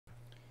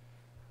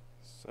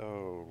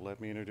So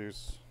let me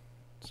introduce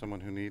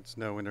someone who needs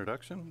no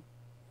introduction.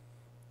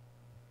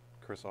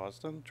 Chris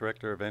Austin,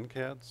 Director of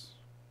NCADS,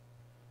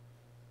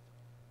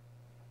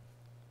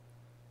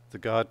 the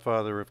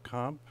godfather of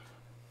KOMP.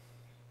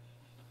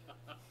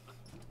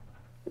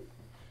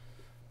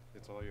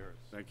 It's all yours.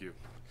 Thank you.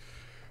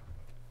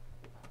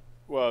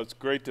 Well, it's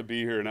great to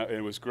be here, and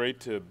it was great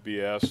to be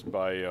asked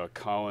by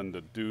Colin to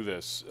do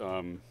this.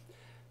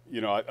 You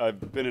know,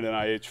 I've been at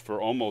NIH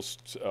for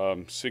almost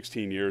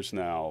 16 years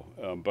now,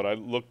 but I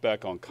look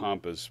back on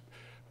KOMP as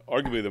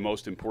arguably the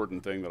most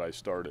important thing that I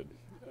started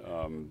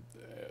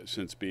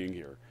since being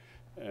here.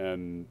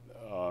 And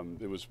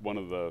it was one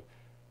of the,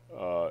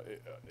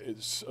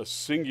 it's a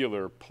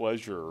singular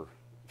pleasure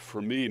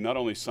for me, not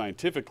only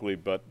scientifically,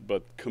 but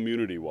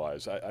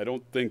community-wise. I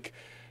don't think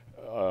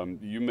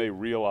you may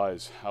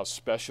realize how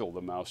special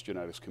the mouse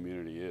genetics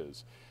community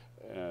is.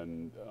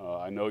 And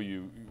I know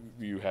you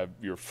have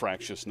your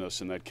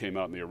fractiousness, and that came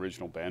out in the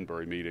original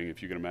Banbury meeting.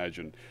 If you can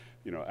imagine,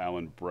 you know,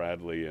 Alan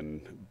Bradley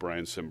and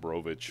Brian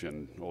Sembrovich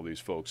and all these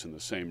folks in the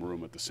same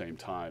room at the same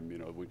time, you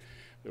know,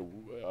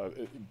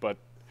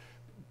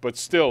 but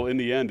still, in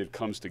the end, it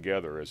comes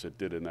together as it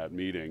did in that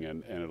meeting,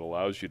 and it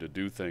allows you to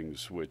do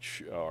things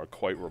which are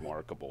quite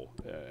remarkable,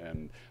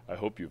 and I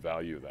hope you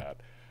value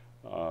that.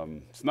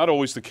 It's not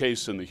always the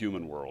case in the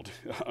human world,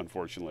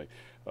 unfortunately.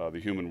 The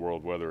human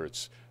world, whether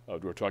it's,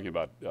 we're talking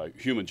about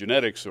human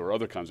genetics or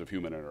other kinds of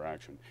human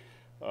interaction.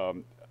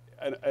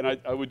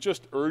 And I would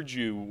just urge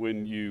you,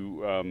 when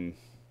you,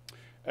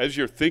 as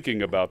you're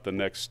thinking about the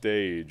next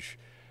stage,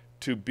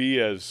 to be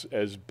as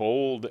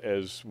bold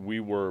as we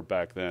were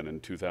back then in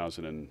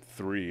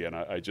 2003. And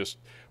I just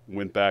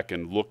went back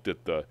and looked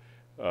at the,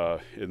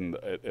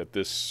 at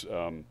this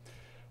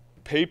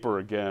paper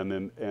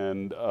again,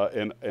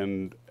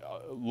 and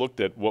looked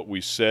at what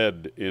we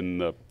said in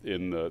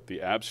the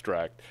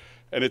abstract,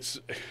 and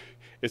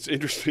it's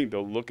interesting to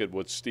look at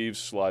what Steve's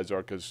slides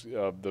are, because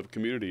the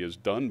community has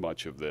done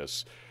much of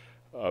this,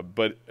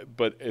 but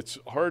it's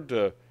hard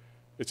to,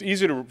 it's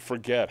easy to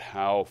forget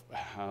how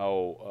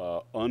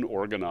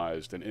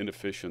unorganized and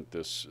inefficient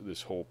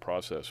this whole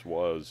process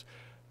was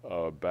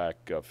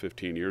back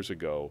 15 years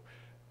ago.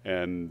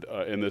 And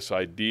this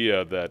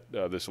idea that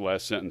this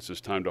last sentence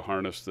is time to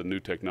harness the new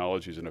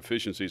technologies and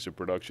efficiencies of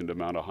production to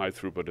mount a high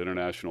throughput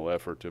international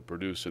effort to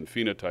produce and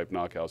phenotype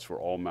knockouts for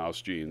all mouse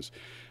genes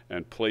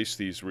and place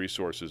these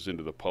resources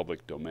into the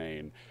public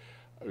domain.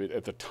 I mean,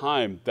 at the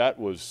time, that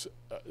was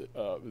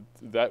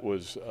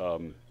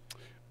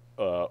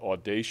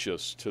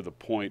audacious to the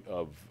point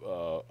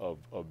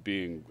of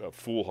being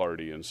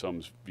foolhardy in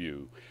some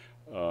view.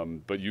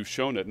 But you've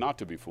shown it not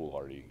to be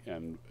foolhardy,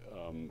 and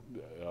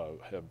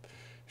have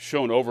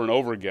shown over and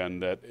over again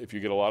that if you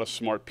get a lot of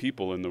smart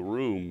people in the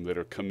room that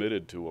are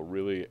committed to a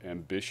really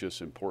ambitious,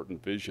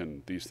 important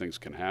vision, these things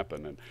can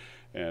happen.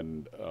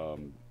 And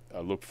I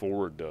look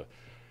forward to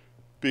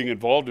being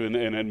involved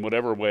in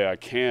whatever way I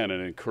can,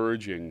 and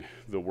encouraging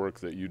the work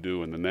that you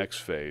do in the next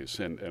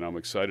phase. And I'm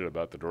excited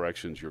about the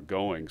directions you're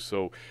going.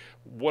 So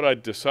what I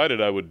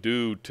decided I would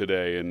do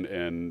today,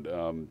 and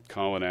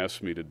Colin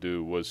asked me to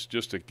do, was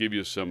just to give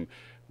you some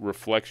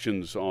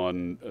reflections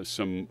on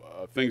some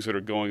things that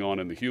are going on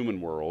in the human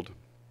world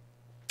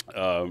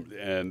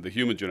and the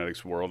human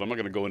genetics world. I'm not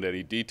going to go into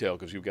any detail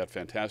because you've got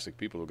fantastic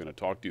people who are going to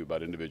talk to you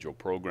about individual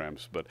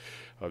programs, but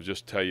I'll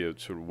just tell you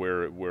sort of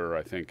where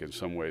I think in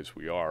some ways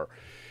we are.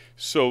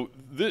 So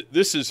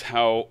this is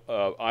how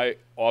I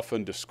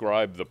often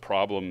describe the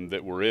problem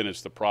that we're in.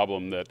 It's the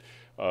problem that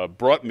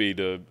brought me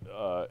to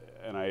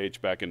NIH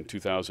back in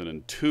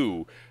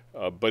 2002.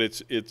 But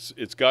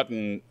it's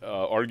gotten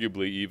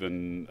arguably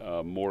even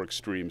more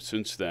extreme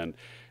since then,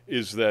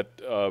 is that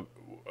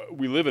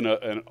we live in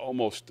an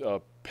almost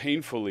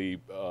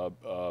painfully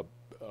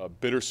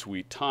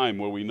bittersweet time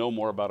where we know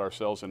more about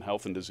ourselves in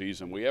health and disease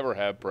than we ever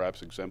have,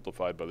 perhaps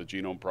exemplified by the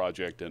Genome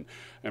Project and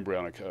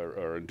embryonic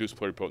or induced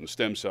pluripotent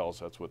stem cells.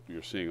 That's what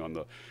you're seeing on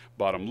the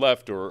bottom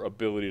left, or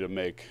ability to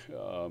make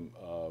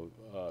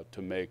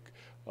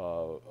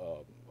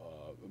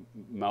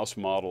mouse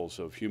models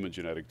of human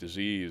genetic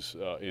disease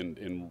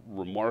in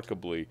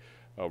remarkably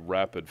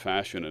rapid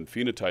fashion and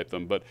phenotype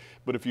them. But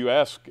if you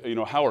ask, you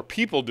know, how are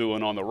people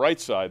doing on the right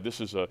side, this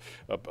is a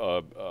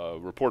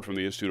report from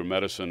the Institute of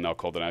Medicine, now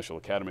called the National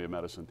Academy of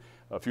Medicine,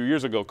 a few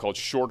years ago, called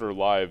Shorter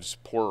Lives,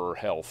 Poorer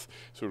Health.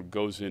 Sort of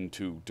goes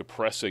into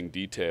depressing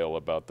detail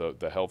about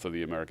the health of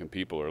the American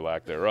people, or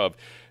lack thereof.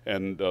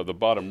 And the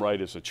bottom right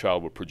is a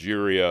child with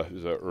progeria,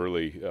 is an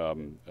early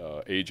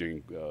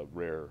aging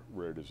rare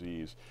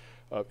disease.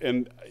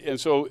 And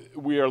so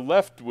we are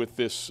left with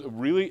this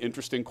really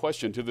interesting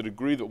question, to the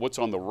degree that what's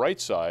on the right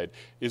side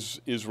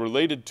is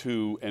related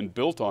to and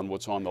built on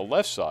what's on the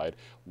left side.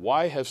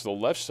 Why has the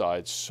left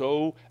side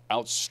so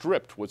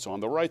outstripped what's on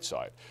the right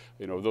side?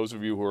 You know, those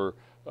of you who are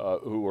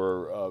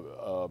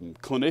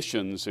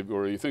clinicians,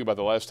 or you think about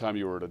the last time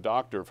you were at a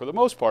doctor, for the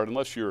most part,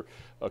 unless you're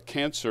a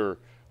cancer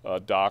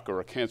doc or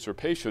a cancer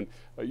patient,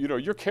 you know,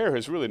 your care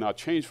has really not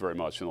changed very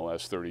much in the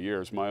last 30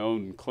 years. My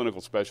own clinical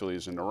specialty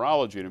is in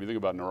neurology, and if you think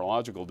about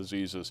neurological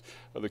diseases,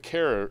 the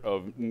care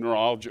of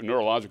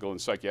neurological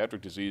and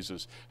psychiatric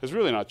diseases has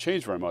really not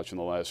changed very much in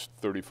the last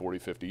 30, 40,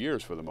 50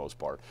 years for the most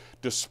part,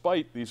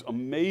 despite these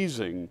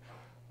amazing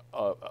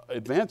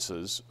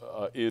advances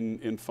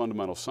in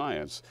fundamental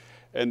science.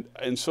 And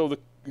so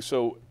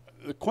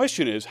the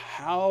question is,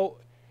 how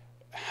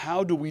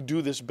do we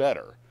do this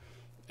better?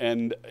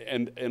 And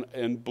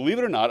believe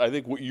it or not, I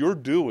think what you're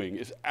doing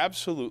is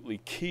absolutely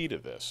key to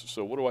this.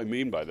 So what do I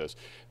mean by this?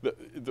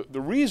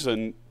 The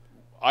reason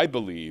I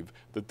believe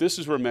that this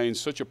has remained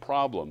such a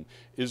problem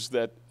is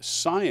that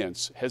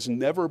science has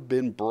never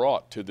been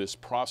brought to this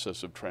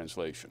process of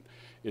translation.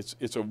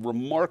 It's a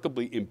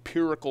remarkably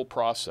empirical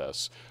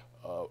process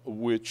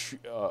which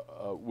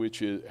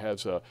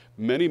has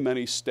many,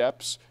 many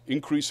steps,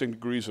 increasing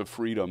degrees of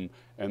freedom,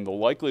 and the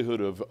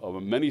likelihood of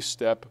a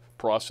many-step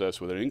process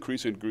with an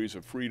increasing degrees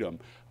of freedom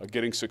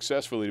getting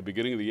successfully to the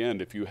beginning of the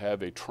end. If you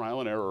have a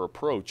trial and error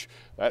approach,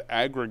 that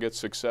aggregate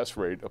success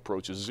rate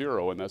approaches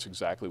 0, and that's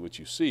exactly what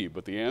you see.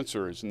 But the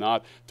answer is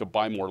not to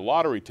buy more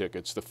lottery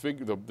tickets.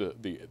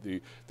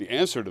 The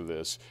answer to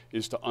this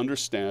is to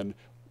understand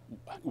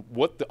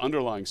what the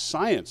underlying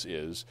science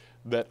is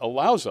that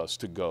allows us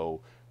to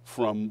go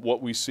from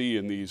what we see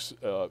in these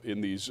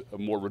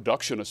more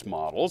reductionist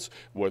models,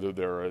 whether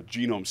they're a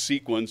genome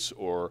sequence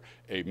or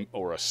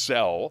a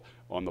cell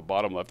on the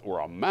bottom left or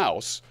a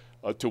mouse,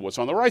 to what's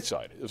on the right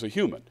side as a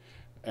human.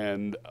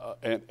 And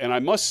I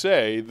must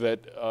say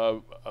that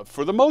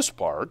for the most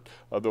part,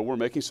 though we're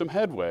making some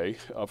headway,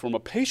 from a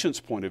patient's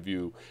point of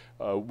view,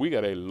 we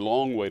got a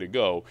long way to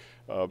go.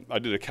 I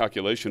did a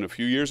calculation a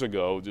few years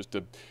ago just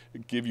to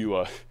give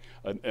you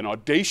an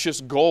audacious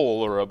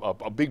goal or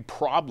a big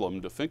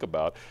problem to think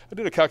about. I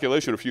did a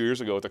calculation a few years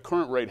ago. At the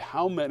current rate,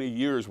 how many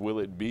years will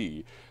it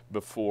be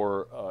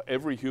before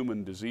every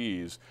human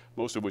disease,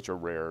 most of which are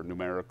rare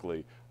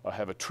numerically,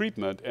 have a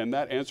treatment? And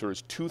that answer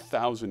is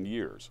 2,000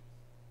 years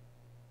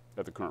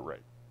at the current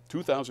rate.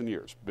 2,000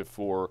 years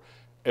before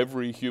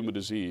every human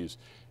disease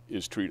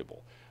is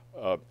treatable.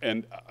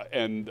 And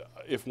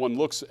if one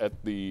looks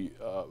at the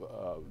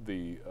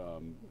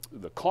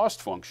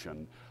cost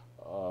function,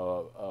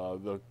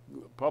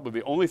 probably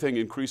the only thing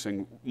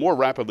increasing more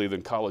rapidly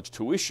than college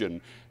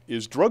tuition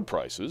is drug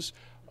prices,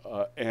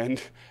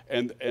 and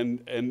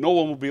no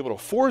one will be able to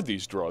afford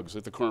these drugs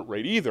at the current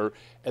rate either,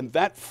 and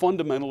that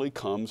fundamentally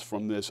comes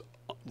from this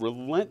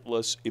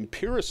relentless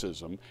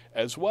empiricism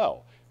as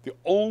well. The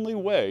only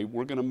way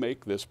we're going to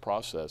make this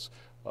process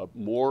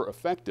more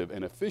effective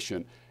and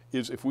efficient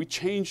is if we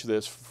change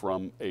this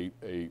from a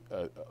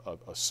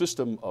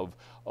system of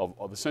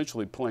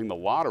essentially playing the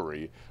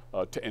lottery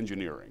to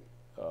engineering.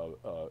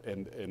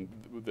 And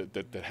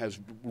that has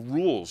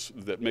rules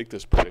that make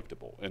this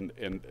predictable. And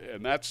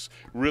that's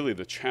really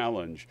the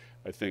challenge,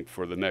 I think,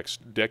 for the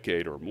next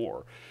decade or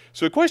more.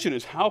 So the question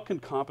is, how can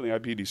KOMP and the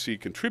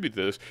IPDC contribute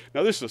to this?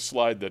 Now, this is a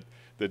slide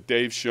that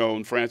Dave's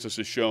shown, Francis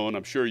has shown,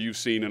 I'm sure you've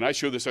seen, and I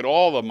show this at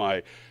all of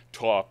my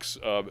talks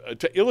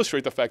to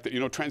illustrate the fact that,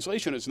 you know,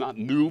 translation is not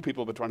new.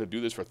 People have been trying to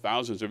do this for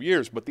thousands of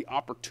years, but the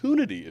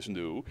opportunity is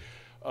new.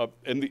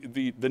 And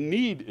the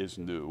need is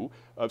new.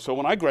 So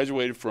when I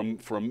graduated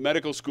from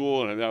medical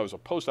school and I was a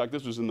postdoc,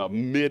 this was in the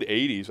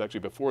mid-'80s, actually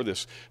before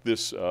this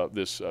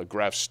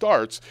graph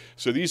starts.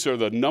 So these are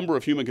the number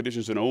of human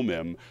conditions in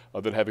OMIM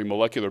that have a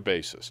molecular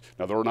basis.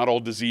 Now, they're not all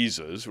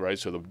diseases, right?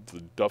 So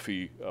the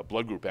Duffy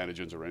blood group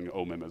antigens are in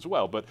OMIM as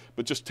well. But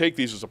just take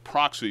these as a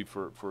proxy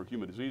for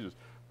human diseases.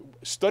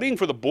 Studying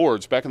for the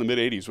boards back in the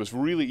mid-'80s was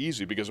really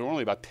easy because there were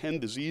only about 10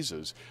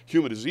 diseases,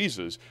 human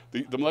diseases,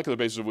 the molecular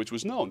basis of which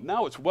was known.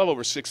 Now it's well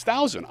over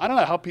 6,000. I don't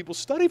know how people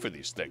study for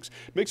these things.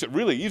 It makes it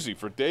really easy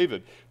for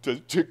David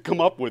to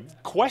come up with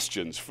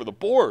questions for the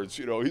boards.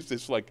 You know, he's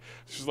just like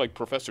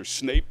Professor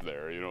Snape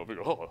there. You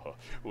know,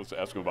 let's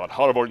ask him about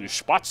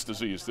Harvard-Spatz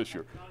disease this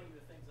year.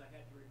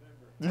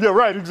 Yeah,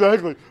 right,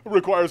 exactly. It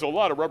requires a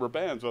lot of rubber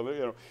bands on it, you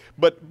know.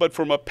 But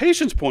from a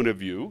patient's point of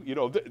view, you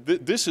know,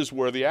 this is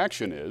where the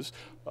action is,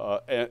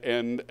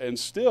 and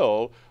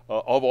still,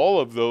 of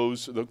all of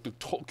those, the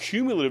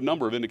cumulative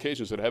number of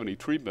indications that have any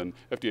treatment,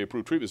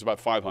 FDA-approved treatment, is about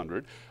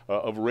 500.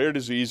 Of rare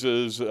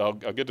diseases, I'll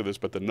get to this,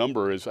 but the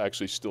number is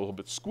actually still a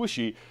bit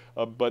squishy.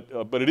 But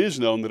it is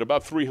known that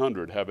about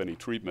 300 have any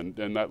treatment,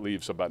 and that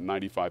leaves about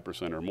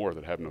 95% or more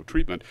that have no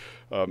treatment.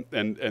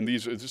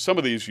 And some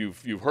of these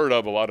you've heard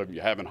of, a lot of them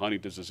you haven't.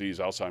 Huntington's disease,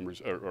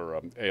 Alzheimer's,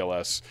 or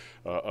ALS,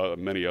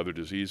 many other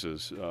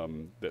diseases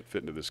that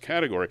fit into this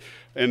category.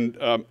 And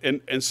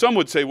some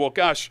would say, well,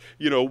 gosh,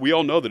 you know, we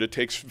all know that it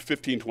takes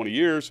 15, 20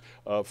 years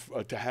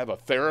to have a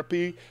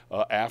therapy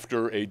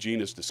after a gene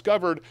is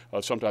discovered,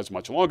 sometimes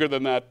much longer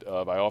than that.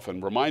 I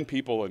often remind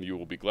people, and you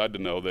will be glad to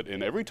know that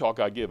in every talk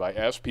I give, I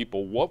ask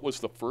people what was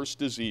the first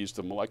disease,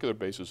 the molecular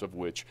basis of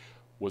which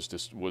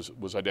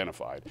was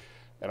identified.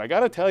 And I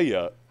got to tell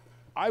you,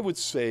 I would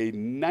say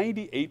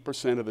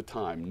 98% of the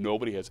time,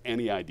 nobody has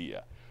any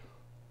idea,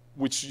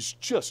 which is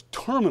just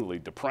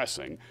terminally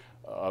depressing.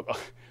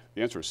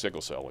 The answer is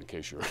sickle cell, in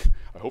case you're,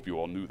 I hope you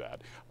all knew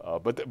that.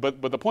 But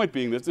the point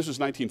being that this is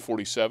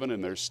 1947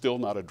 and there's still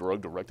not a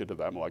drug directed to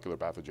that molecular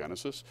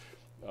pathogenesis.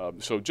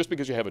 So just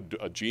because you have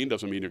a gene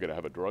doesn't mean you're going to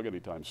have a drug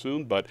anytime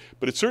soon, but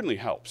it certainly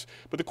helps.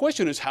 But the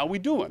question is, how are we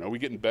doing? Are we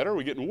getting better? Are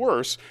we getting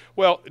worse?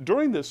 Well,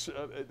 during this,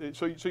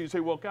 so you say,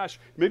 well, gosh,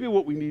 maybe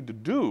what we need to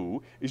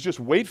do is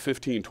just wait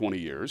 15, 20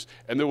 years,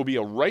 and there will be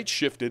a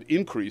right-shifted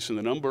increase in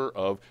the number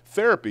of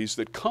therapies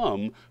that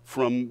come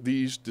from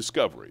these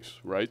discoveries,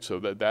 right? So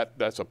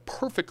that's a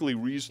perfectly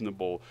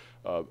reasonable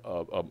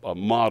a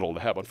model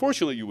to have.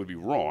 Unfortunately, you would be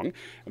wrong,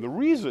 and the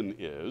reason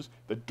is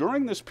that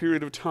during this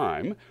period of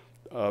time,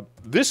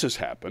 this has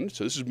happened.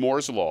 So this is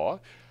Moore's Law.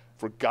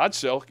 For God's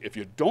sake, if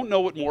you don't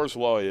know what Moore's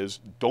Law is,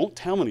 don't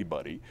tell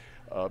anybody,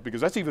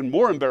 because that's even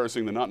more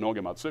embarrassing than not knowing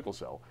about sickle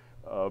cell.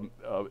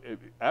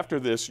 After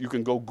this, you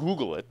can go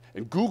Google it,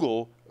 and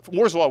Google,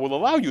 Moore's Law will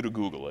allow you to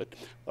Google it,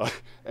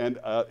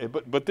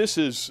 but this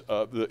is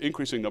the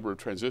increasing number of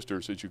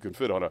transistors that you can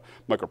fit on a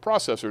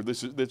microprocessor.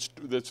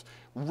 That's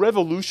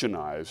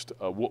revolutionized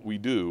what we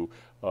do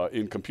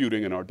in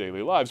computing in our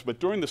daily lives. But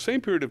during the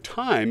same period of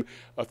time,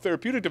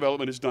 therapeutic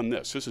development has done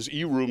this. This is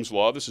Room's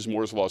Law. This is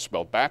Moore's Law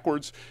spelled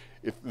backwards.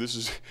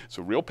 It's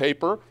a real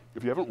paper.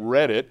 If you haven't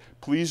read it,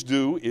 please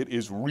do. It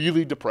is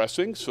really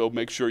depressing. So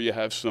make sure you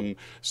have some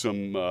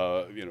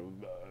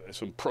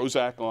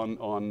Prozac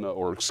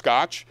or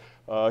Scotch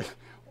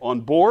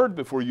on board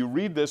before you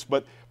read this.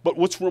 But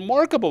what's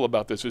remarkable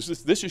about this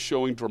is this is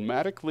showing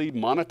dramatically,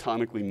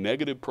 monotonically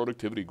negative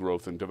productivity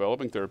growth in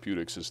developing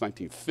therapeutics since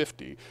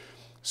 1950,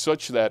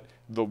 such that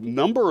the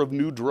number of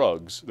new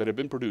drugs that have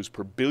been produced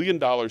per $1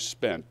 billion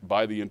spent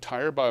by the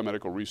entire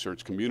biomedical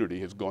research community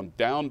has gone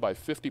down by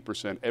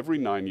 50% every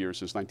 9 years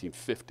since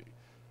 1950.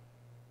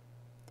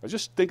 I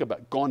just think about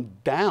it, gone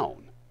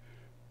down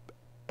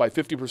by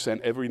 50%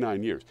 every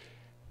 9 years.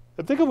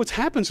 And think of what's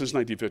happened since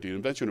 1950, the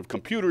invention of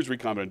computers,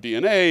 recombinant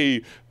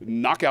DNA,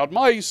 knockout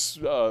mice,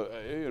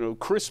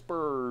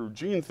 CRISPR,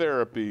 gene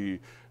therapy,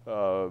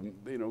 a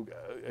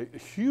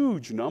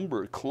huge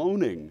number,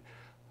 cloning.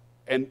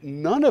 And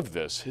none of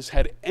this has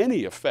had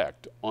any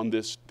effect on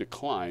this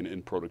decline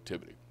in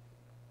productivity.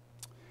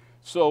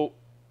 So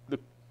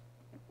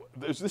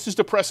this is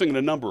depressing in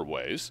a number of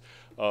ways.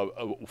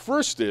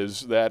 First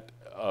is that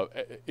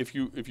if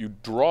you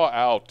draw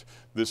out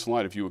this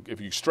line, if you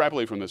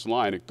extrapolate from this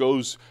line, it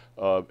goes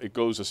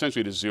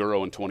essentially to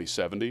 0 in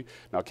 2070.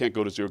 Now it can't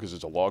go to 0 because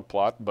it's a log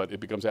plot, but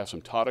it becomes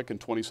asymptotic in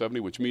 2070,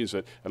 which means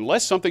that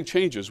unless something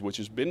changes, which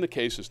has been the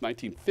case since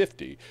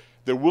 1950,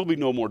 there will be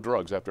no more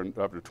drugs after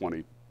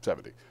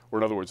 2070. Or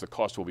in other words, the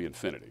cost will be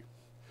infinity.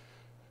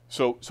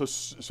 So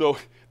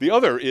the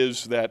other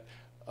is that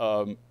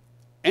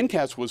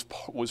NCATS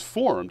was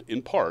formed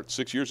in part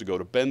 6 years ago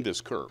to bend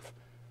this curve.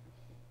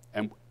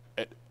 And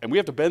we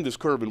have to bend this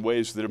curve in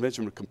ways that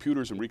invention of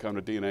computers and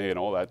recombinant DNA and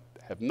all that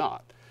have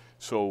not.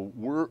 So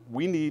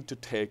we need to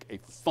take a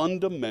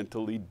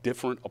fundamentally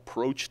different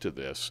approach to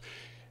this.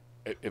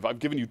 If I've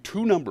given you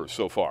two numbers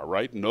so far,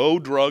 right? No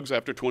drugs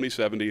after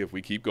 2070 if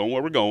we keep going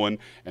where we're going,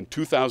 and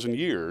 2,000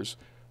 years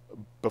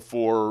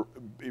before,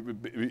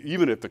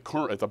 even at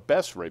the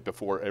best rate,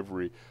 before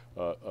every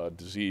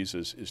disease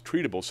is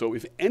treatable. So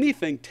if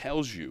anything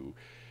tells you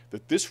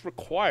that this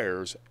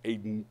requires a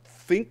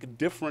think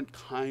different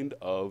kind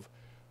of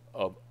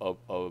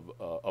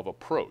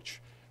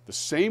approach, the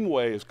same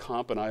way as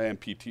KOMP and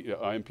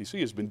IMPC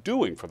has been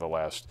doing for the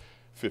last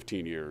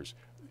 15 years,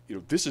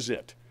 this is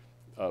it.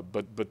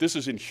 But this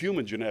is in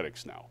human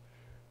genetics now.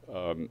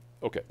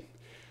 Okay.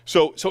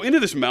 So into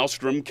this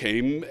maelstrom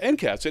came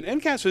NCATS,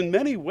 and NCATS in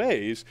many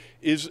ways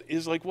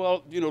is like,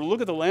 well,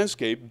 look at the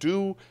landscape,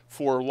 do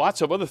for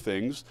lots of other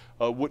things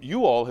what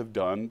you all have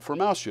done for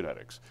mouse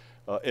genetics.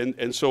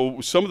 And so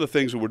some of the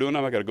things that we're doing,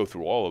 I'm not going to go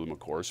through all of them, of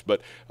course,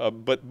 but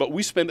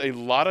we spend a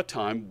lot of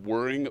time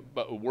worrying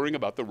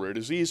about the rare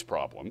disease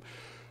problem.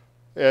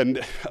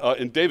 And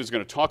David's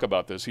going to talk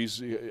about this.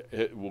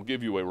 Will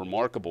give you a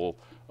remarkable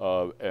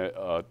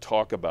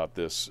talk about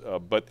this.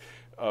 But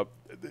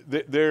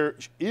there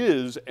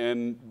is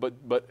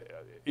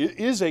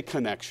a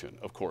connection,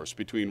 of course,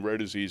 between rare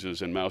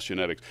diseases and mouse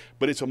genetics.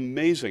 But it's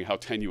amazing how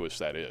tenuous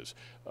that is.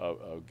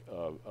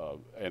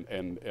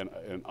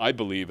 And I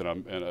believe,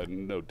 and I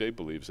know Dave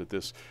believes, that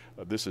this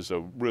is a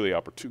really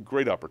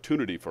great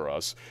opportunity for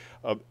us.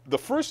 The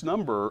first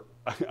number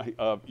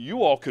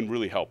you all can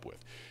really help with.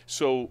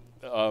 So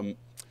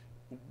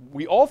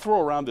we all throw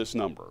around this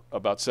number,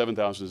 about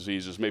 7,000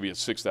 diseases, maybe it's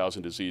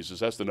 6,000 diseases.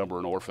 That's the number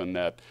in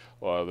OrphanNet,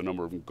 the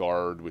number of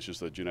GARD, which is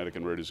the Genetic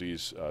and Rare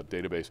Disease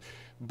database,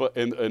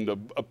 and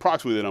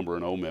approximately the number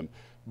in OMIM.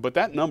 But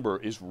that number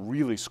is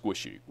really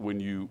squishy. When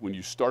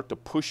you start to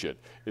push it,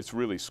 it's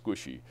really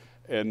squishy.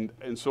 And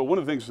so one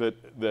of the things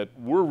that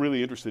we're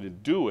really interested in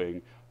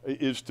doing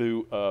is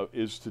to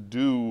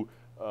do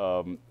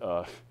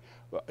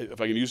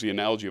if I can use the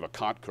analogy of a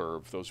Cott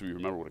curve, those of you who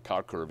remember what a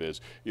Cott curve is,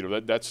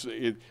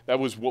 that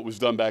was what was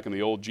done back in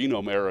the old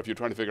genome era. If you're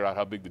trying to figure out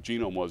how big the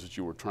genome was that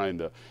you were trying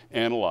to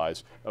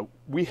analyze,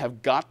 we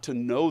have got to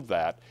know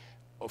that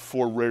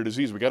for rare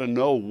disease. We got to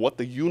know what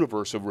the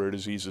universe of rare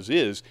diseases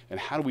is, and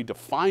how do we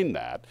define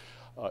that?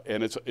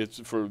 And it's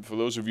for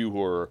those of you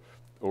who are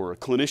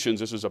clinicians,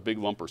 this is a big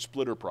lump or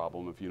splitter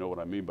problem, if you know what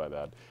I mean by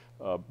that.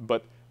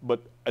 But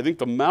I think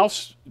the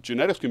mouse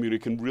genetics community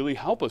can really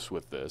help us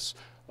with this,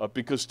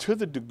 because to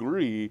the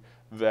degree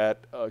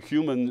that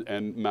human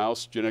and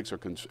mouse genetics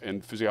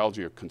and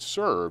physiology are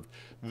conserved,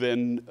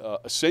 then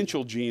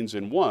essential genes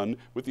in one,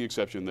 with the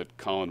exception that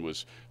Colin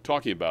was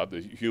talking about,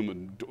 the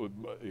human,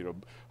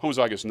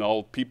 homozygous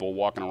null people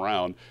walking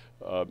around,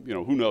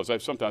 who knows?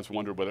 I've sometimes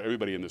wondered whether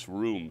everybody in this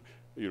room,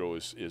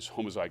 is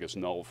homozygous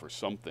null for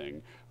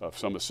something,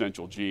 some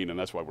essential gene, and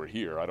that's why we're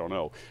here. I don't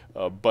know,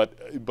 but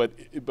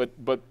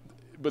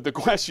the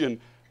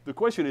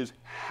question is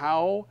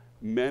how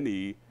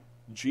many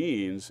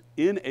genes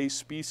in a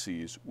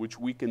species which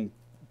we can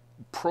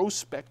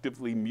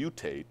prospectively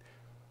mutate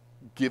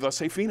give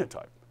us a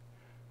phenotype.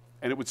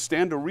 And it would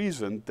stand to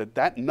reason that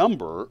that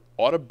number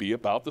ought to be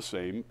about the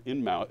same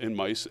in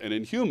mice and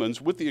in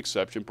humans, with the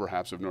exception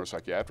perhaps of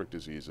neuropsychiatric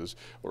diseases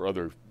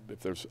or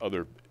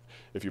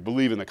if you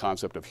believe in the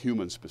concept of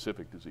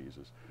human-specific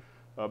diseases.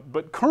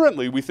 But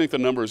currently, we think the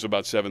number is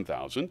about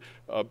 7,000.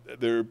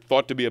 They're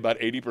thought to be about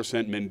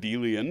 80%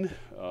 Mendelian,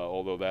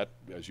 although that,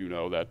 as you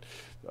know, that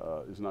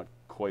is not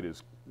quite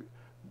as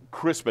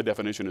crisp a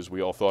definition as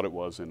we all thought it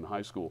was in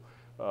high school.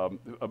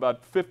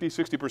 About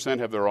 50–60%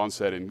 have their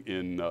onset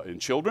in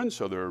children,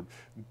 so they're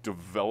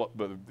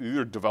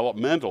either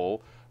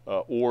developmental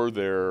or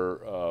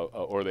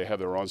they have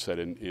their onset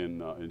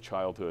in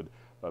childhood,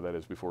 that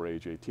is before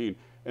age 18.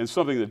 And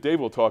something that Dave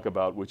will talk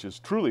about, which is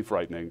truly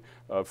frightening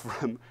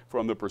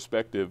from the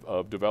perspective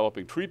of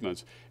developing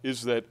treatments,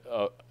 is that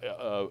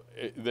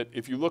that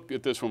if you look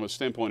at this from a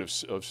standpoint of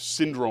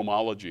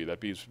syndromology,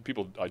 that means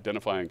people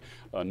identifying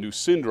new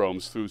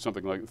syndromes through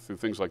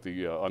things like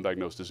the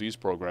Undiagnosed Disease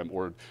Program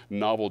or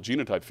novel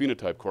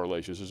genotype-phenotype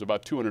correlations, there's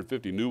about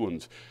 250 new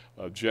ones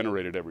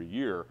generated every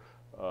year.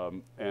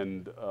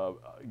 And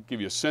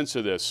give you a sense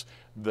of this,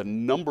 the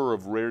number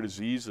of rare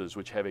diseases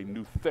which have a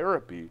new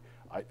therapy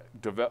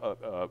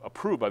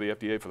approved by the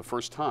FDA for the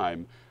first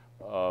time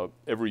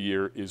every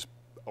year is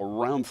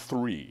around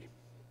 3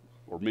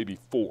 or maybe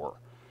 4.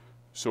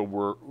 So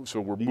we're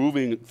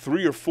moving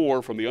 3 or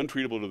 4 from the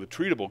untreatable to the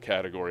treatable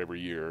category every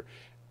year,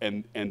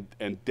 and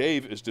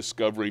Dave is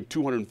discovering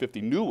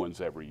 250 new ones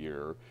every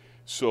year.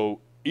 So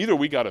either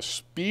we got to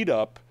speed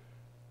up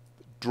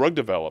drug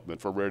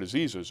development for rare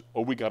diseases,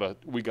 or we gotta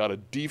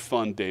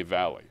defund Dave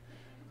Valley.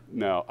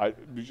 Now,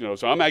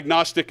 so I'm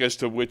agnostic as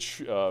to which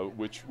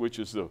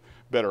is the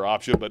better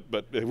option.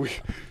 But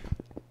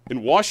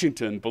in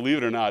Washington, believe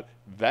it or not,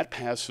 that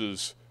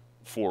passes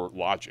for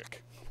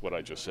logic. What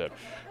I just said,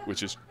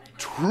 which is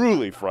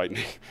truly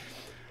frightening.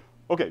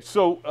 Okay,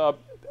 so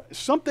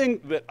something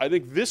that I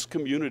think this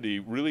community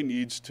really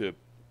needs to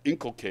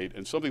inculcate,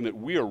 and something that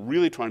we are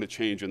really trying to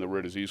change in the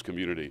rare disease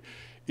community,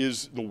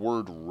 is the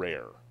word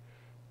rare.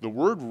 The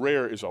word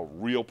rare is a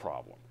real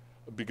problem,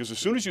 because as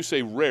soon as you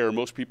say rare,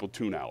 most people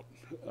tune out.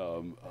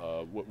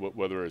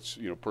 Whether it's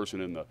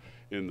person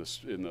in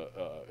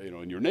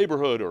your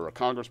neighborhood or a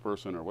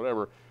congressperson or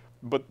whatever.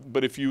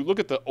 But if you look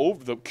at the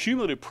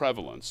cumulative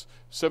prevalence,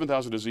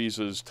 7,000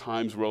 diseases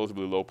times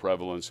relatively low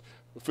prevalence.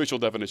 Official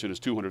definition is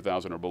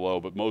 200,000 or below,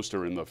 but most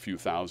are in the few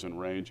thousand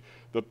range.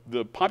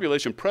 The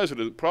population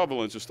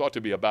prevalence is thought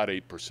to be about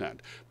 8%,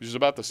 which is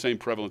about the same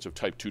prevalence of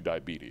type 2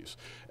 diabetes.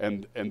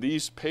 And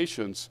these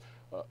patients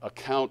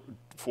account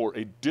for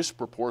a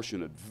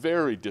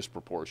very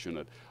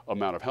disproportionate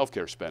amount of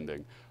healthcare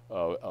spending,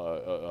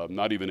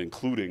 not even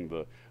including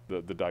the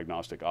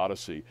diagnostic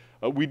odyssey.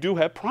 We do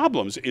have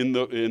problems in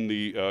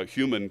the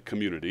human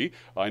community.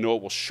 I know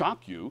it will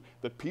shock you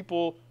that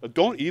people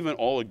don't even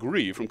all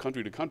agree from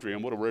country to country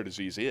on what a rare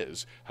disease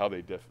is, how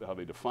they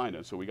define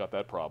it. So we got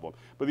that problem.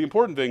 But the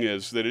important thing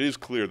is that it is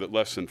clear that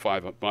less than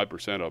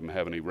 5% of them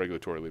have any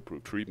regulatorily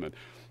approved treatment,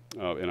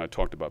 and I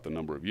talked about the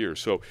number of years.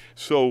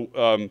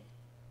 So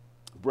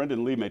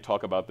Brendan Lee may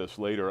talk about this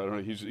later. I don't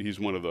know. He's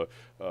one of the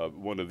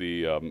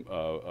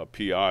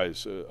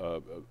PIs,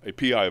 a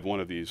PI of one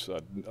of these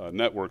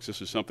networks.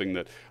 This is something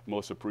that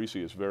Melissa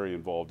Parisi is very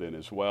involved in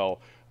as well.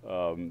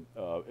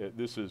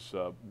 This is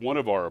one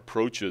of our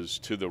approaches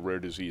to the rare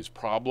disease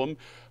problem,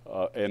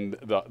 and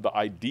the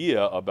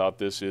idea about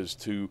this is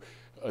to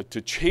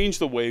change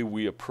the way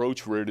we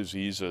approach rare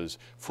diseases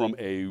from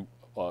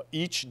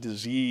each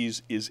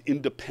disease is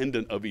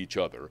independent of each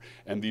other,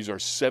 and these are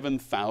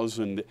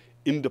 7,000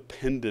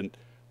 independent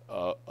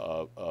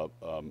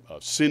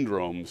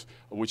syndromes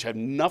which had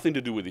nothing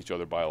to do with each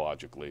other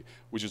biologically,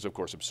 which is of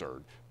course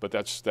absurd. But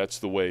that's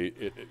the way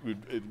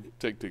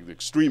take the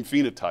extreme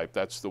phenotype.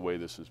 That's the way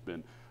this has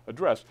been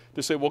addressed,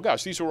 to say, well,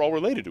 gosh, these are all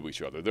related to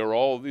each other.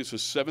 This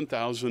is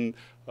 7,000.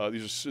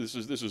 This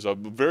is a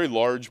very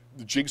large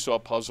jigsaw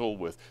puzzle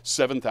with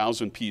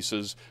 7,000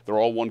 pieces. They're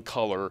all one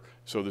color,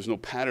 so there's no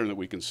pattern that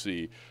we can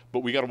see. But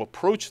we got to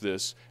approach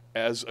this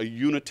as a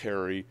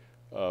unitary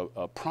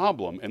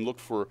problem and look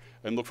for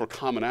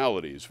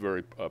commonalities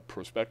very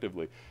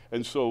prospectively.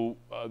 And so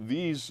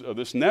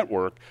this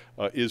network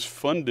is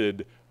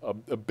funded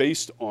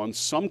based on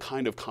some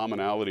kind of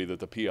commonality that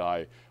the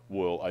PI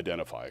will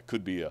identify. It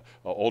could be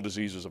all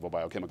diseases of a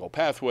biochemical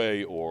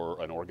pathway,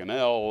 or an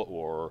organelle,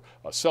 or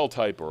a cell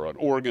type, or an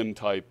organ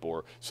type,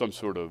 or some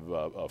sort of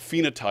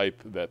phenotype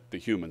that the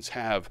humans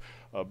have.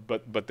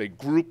 But they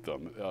group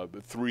them,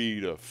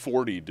 3 to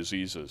 40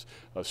 diseases,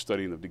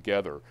 studying them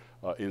together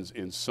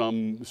in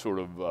some sort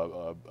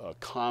of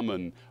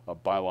common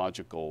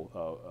biological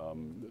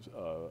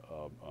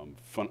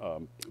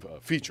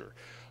feature.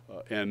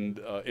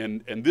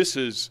 And this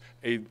is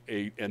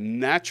a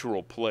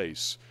natural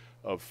place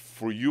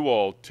for you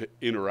all to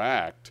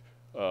interact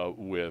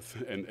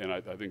with, and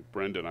I think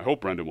I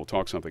hope Brendan will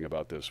talk something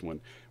about this when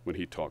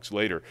he talks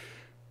later.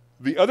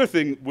 The other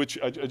thing which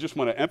I just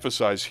want to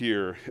emphasize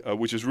here,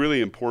 which is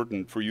really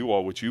important for you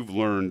all, which you've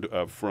learned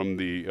from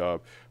the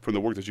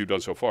work that you've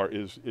done so far,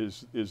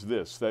 is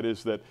this. That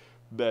is that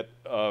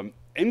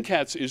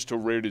NCATS is to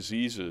rare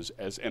diseases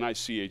as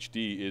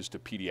NICHD is to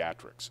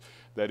pediatrics.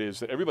 That is,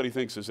 that everybody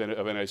thinks of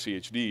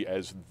NICHD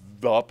as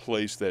the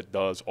place that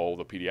does all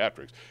the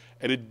pediatrics,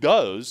 and it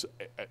does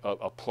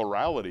a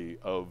plurality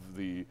of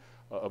the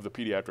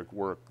pediatric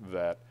work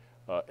that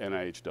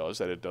NIH does.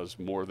 That it does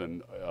more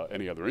than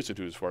any other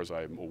institute, as far as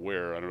I'm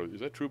aware. I don't know. Is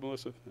that true,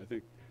 Melissa? I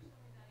think.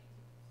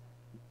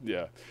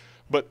 Yeah,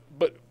 but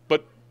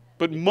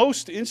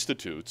most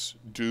institutes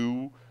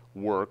do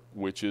work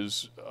which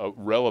is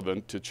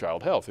relevant to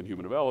child health and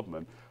human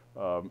development,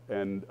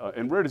 and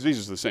rare disease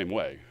is the same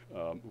way,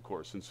 of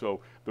course. And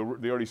so the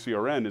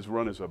RDCRN is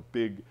run as a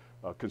big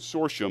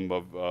consortium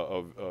of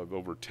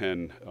over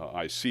 10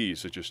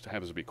 ICs that just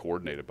happens to be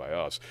coordinated by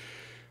us.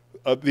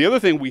 The other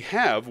thing we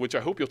have, which I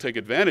hope you'll take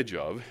advantage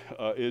of,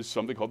 is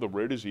something called the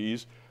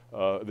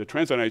the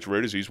Trans-NIH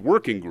Rare Disease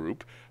Working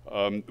Group,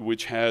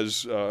 which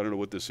has, I don't know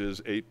what this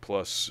is, 8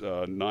 plus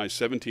 9,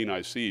 17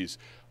 ICs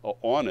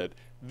on it.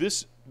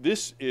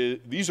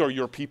 These are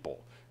your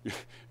people.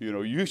 You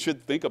know, you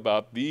should think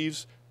about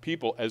these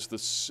people as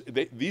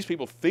these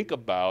people think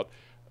about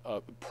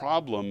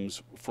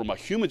problems from a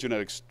human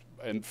genetics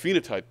and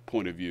phenotype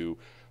point of view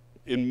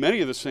in many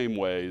of the same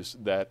ways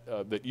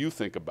that you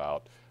think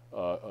about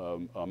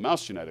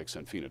mouse genetics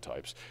and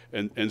phenotypes.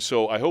 And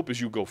so I hope as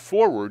you go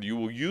forward, you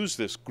will use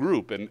this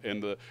group, and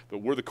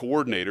we're the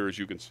coordinator, as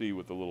you can see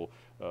with the little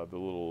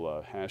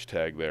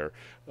hashtag there,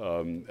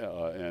 and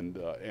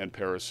Ann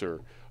Pariser,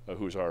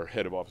 who's our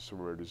head of Office of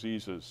Rare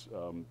Diseases,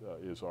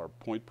 is our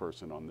point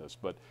person on this.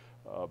 But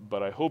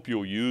I hope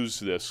you'll use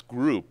this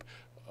group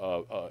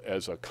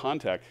as a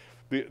contact.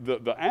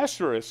 The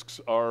asterisks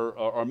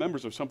are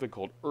members of something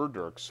called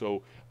ERDIRC.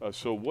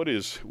 So what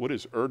is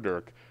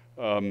ERDIRC?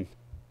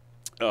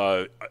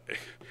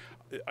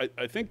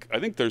 I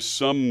think there's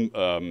some.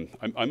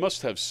 I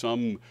must have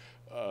some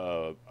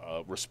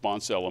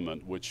response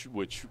element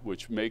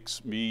which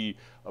makes me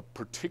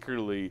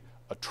particularly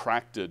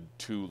attracted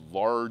to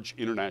large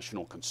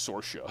international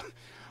consortia.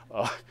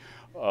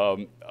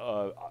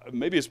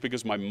 Maybe it's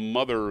because my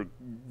mother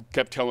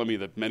kept telling me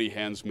that many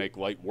hands make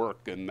light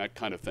work and that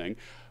kind of thing.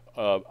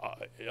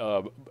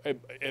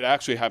 It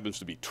actually happens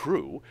to be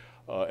true,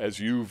 as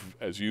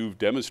you've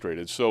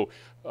demonstrated. So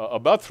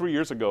about 3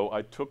 years ago,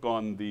 I took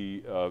on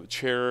the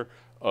chair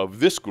of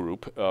this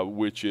group,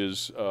 which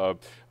is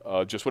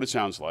just what it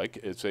sounds like.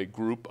 It's a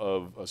group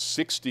of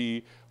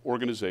 60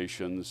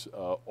 organizations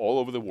all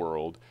over the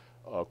world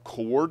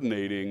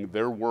coordinating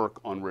their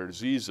work on rare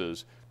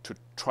diseases to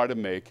try to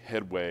make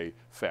headway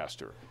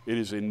faster. It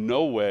is in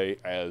no way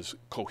as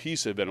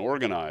cohesive and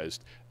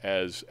organized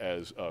as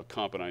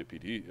KOMP and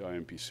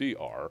IMPC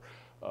are,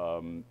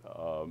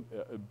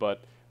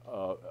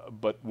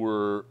 but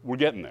we're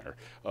getting there.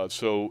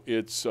 So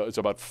it's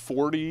about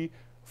 40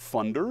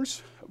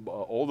 funders,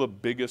 all the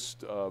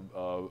biggest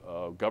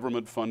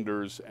government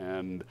funders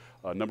and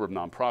a number of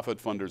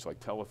nonprofit funders like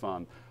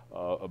Telethon,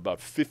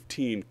 about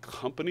 15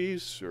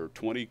 companies or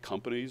 20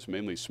 companies,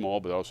 mainly small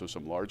but also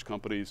some large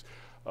companies,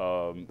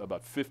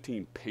 about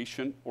 15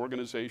 patient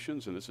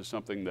organizations, and this is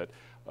something that,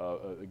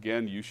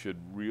 again, you should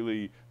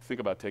really think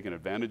about taking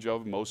advantage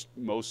of. Most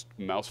mouse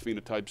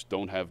phenotypes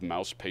don't have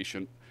mouse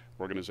patient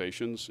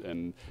organizations,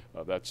 and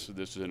this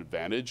is an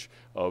advantage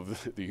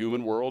of the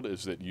human world,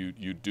 is that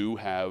you do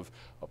have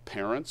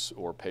parents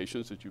or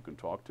patients that you can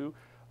talk to,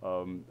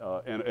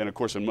 and of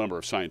course a number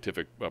of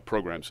scientific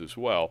programs as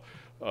well.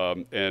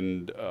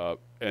 And I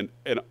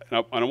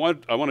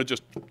want to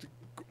just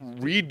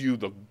read you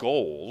the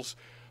goals,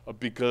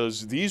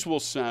 because these will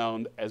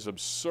sound as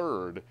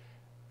absurd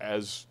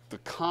as the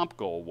KOMP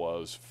goal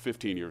was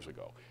 15 years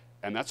ago,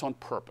 and that's on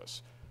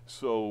purpose.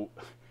 So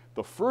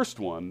the first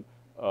one,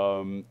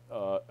 so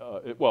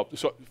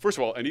first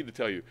of all, I need to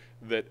tell you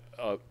that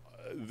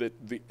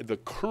the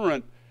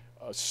current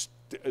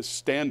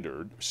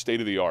standard, state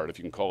of the art, if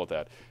you can call it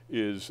that,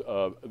 is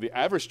the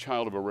average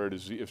child of a rare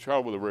disease,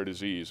 child with a rare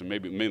disease, and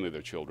maybe mainly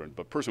their children,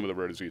 but person with a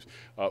rare disease,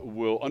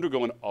 will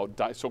undergo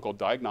a so-called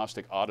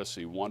diagnostic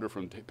odyssey, wander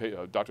from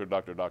doctor to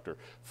doctor to doctor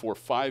for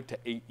 5 to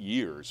 8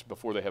 years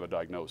before they have a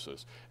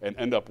diagnosis, and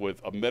end up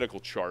with a medical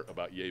chart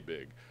about yay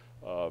big.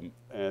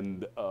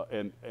 And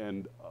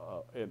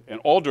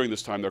all during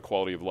this time, their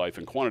quality of life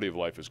and quantity of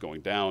life is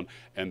going down,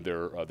 and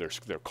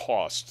their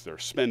costs, their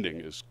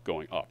spending is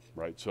going up,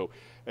 right? So,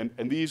 and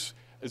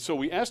so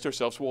we asked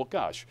ourselves, well,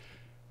 gosh,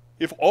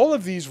 if all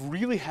of these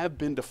really have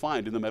been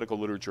defined in the medical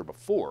literature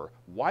before,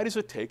 why does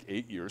it take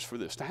 8 years for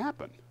this to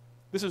happen?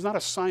 This is not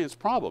a science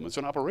problem; it's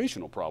an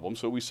operational problem.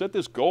 So we set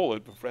this goal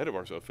ahead of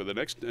ourselves for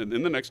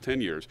in the next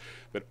 10 years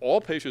that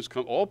all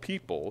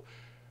people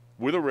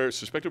with a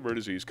suspected rare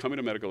disease coming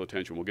to medical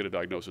attention will get a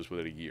diagnosis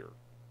within a year.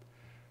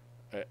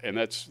 And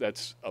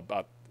that's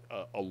about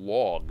a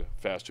log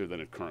faster than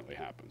it currently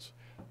happens.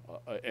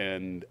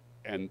 And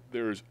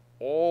there's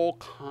all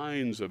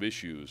kinds of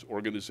issues,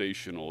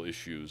 organizational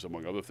issues,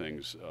 among other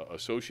things,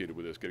 associated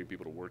with this, getting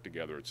people to work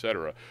together, et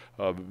cetera,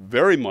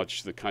 very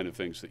much the kind of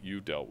things that you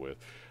dealt with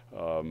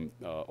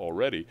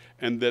already.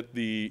 And that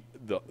the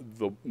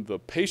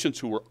patients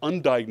who were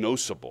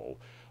undiagnosable,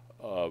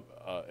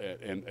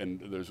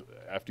 and there's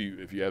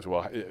if you ask,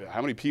 well,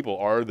 how many people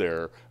are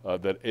there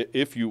that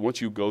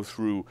once you go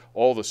through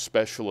all the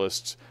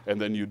specialists and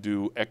then you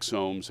do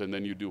exomes and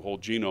then you do whole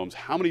genomes,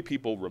 how many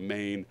people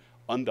remain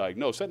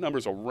undiagnosed? That number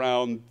is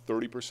around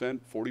 30%,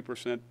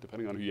 40%,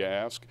 depending on who you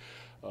ask.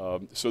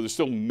 So there's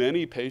still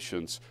many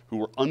patients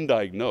who are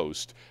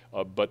undiagnosed,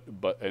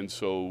 and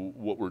so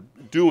what we're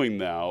doing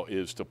now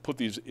is to put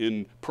these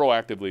in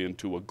proactively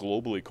into a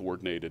globally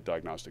coordinated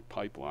diagnostic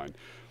pipeline.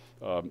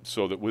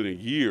 So that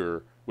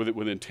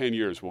within 10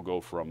 years, we'll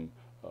go from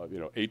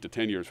 8 to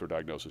 10 years for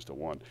diagnosis to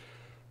 1.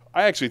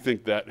 I actually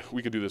think that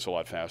we could do this a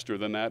lot faster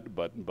than that,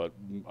 but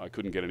I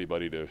couldn't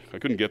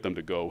get them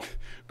to go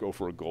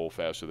for a goal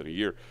faster than a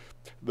year.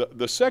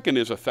 The second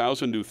is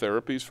 1,000 new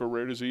therapies for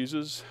rare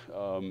diseases,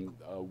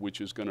 which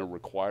is going to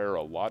require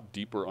a lot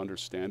deeper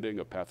understanding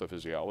of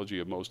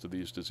pathophysiology of most of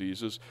these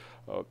diseases.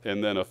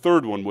 And then a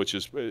third one, which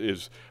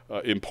is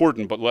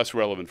important but less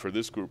relevant for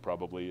this group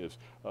probably, is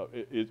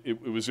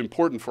it was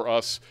important for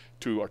us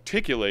to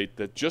articulate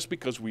that just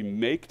because we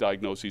make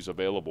diagnoses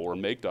available or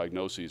make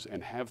diagnoses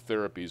and have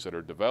therapies that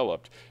are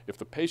developed, if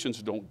the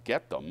patients don't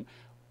get them,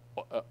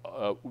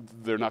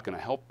 they're not going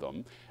to help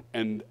them.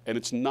 And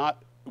it's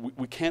not,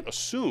 we can't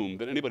assume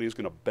that anybody is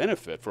going to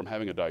benefit from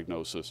having a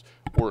diagnosis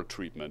or a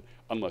treatment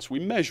unless we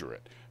measure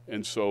it.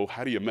 And so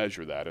how do you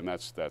measure that? And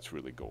that's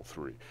really goal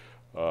 3.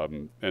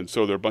 And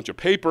so there are a bunch of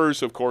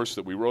papers, of course,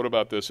 that we wrote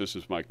about this. This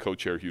is my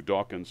co-chair, Hugh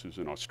Dawkins, who's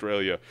in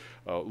Australia,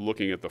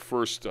 looking at the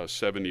first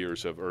 7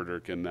 years of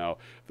ERDIC and now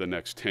the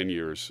next 10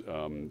 years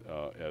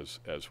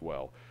as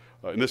well.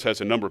 And this has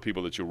a number of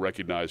people that you'll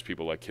recognize,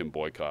 people like Kim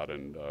Boycott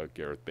and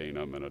Gareth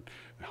Bainham and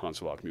Hans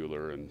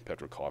Lockmuller and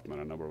Petra Kaufman,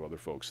 a number of other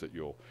folks that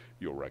you'll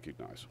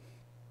recognize.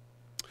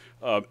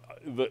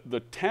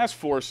 The task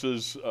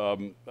forces, I'll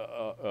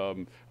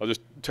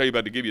just tell you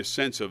about to give you a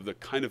sense of the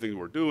kind of thing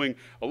we're doing.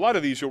 A lot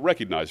of these you'll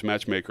recognize: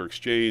 Matchmaker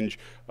Exchange,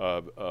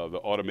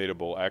 the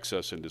automatable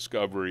access and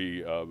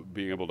discovery,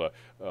 being able to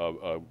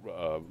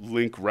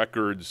link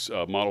records,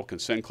 model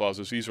consent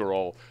clauses. These are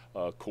all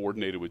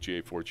coordinated with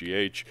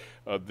GA4GH.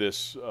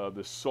 This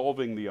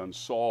solving the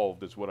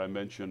unsolved is what I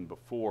mentioned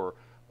before.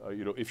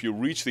 If you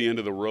reach the end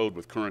of the road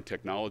with current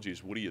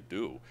technologies, what do you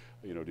do?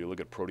 Do you look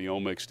at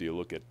proteomics? Do you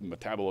look at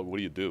metabolomics? What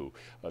do you do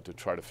to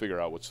try to figure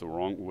out what's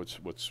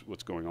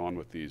going on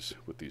with these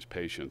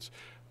patients?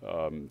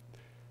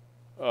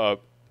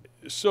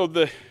 So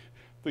the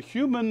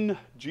human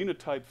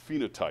genotype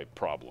phenotype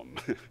problem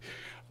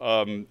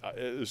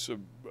is a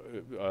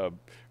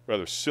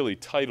rather silly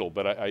title,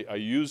 but I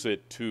use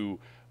it to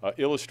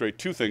illustrate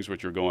two things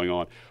which are going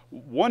on.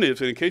 One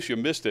is, and in case you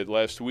missed it,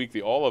 last week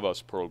the All of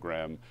Us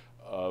program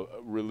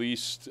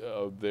released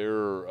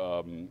or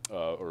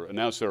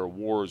announced their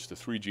awards to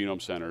 3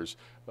 genome centers.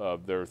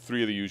 There are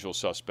 3 of the usual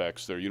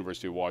suspects. They're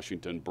University of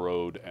Washington,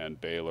 Broad, and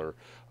Baylor,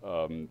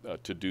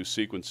 to do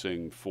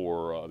sequencing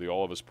for the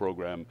All of Us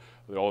program.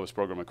 The All of Us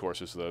program, of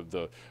course, is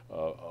the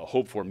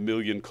hoped-for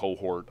million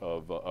cohort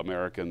of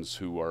Americans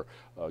who are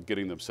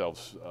getting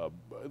themselves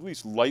at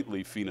least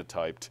lightly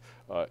phenotyped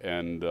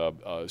and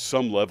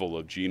some level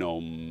of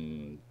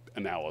genome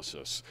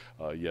analysis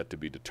yet to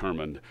be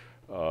determined.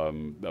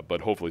 But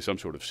hopefully some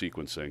sort of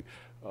sequencing.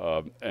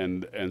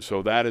 And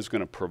so that is going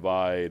to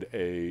provide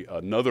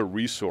another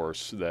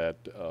resource that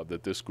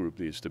this group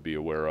needs to be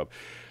aware of.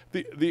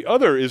 The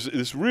other is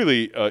this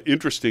really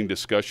interesting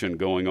discussion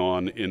going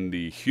on in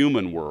the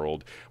human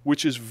world,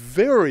 which is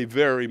very,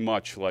 very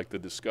much like the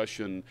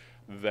discussion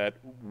that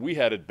we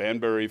had at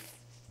Banbury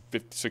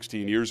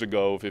 15 years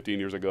ago,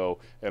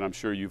 and I'm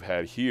sure you've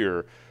had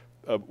here,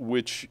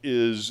 which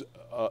is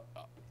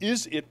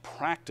it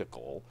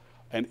practical?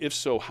 And if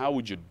so, how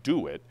would you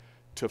do it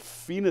to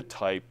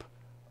phenotype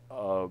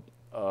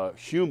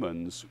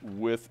humans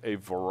with a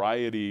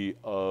variety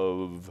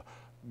of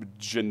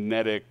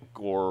genetic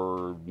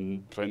or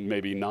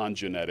maybe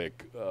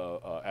non-genetic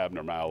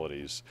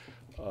abnormalities.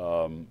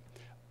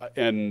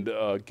 And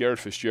Garrett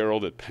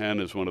Fitzgerald at Penn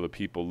is one of the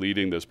people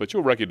leading this, but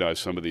you'll recognize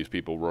some of these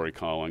people: Rory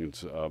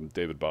Collins,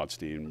 David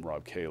Botstein,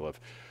 Rob Califf.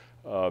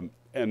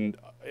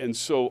 And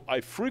so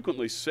I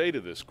frequently say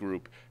to this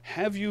group,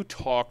 have you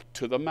talked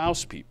to the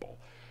mouse people?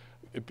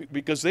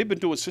 Because they've been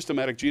doing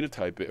systematic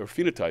genotyping or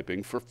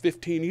phenotyping for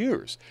 15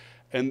 years.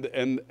 And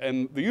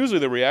usually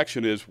the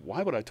reaction is,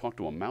 why would I talk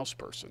to a mouse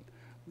person?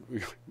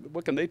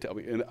 What can they tell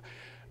me? And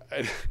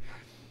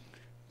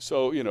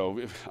so, you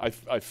know,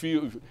 I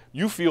feel,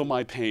 you feel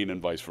my pain and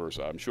vice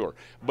versa, I'm sure.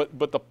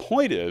 But the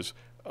point is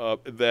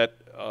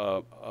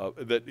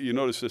that you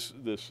notice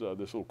this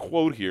little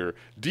quote here: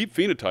 deep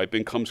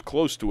phenotyping comes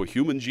close to a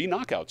human gene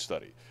knockout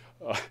study.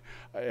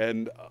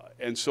 And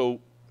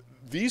so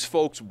these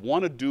folks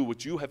want to do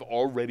what you have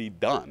already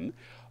done.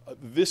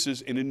 This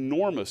is an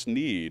enormous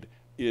need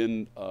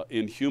in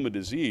human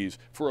disease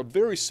for a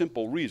very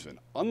simple reason.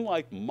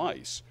 Unlike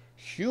mice,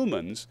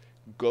 humans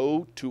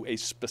go to a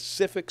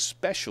specific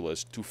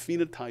specialist to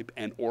phenotype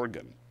an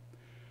organ,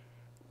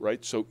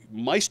 right? So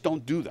mice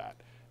don't do that.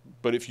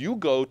 But if you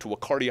go to a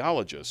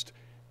cardiologist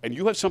and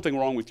you have something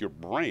wrong with your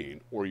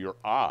brain or your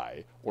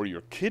eye or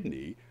your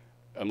kidney,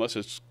 unless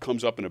it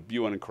comes up in a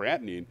BUN and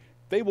creatinine,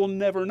 they will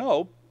never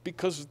know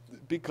because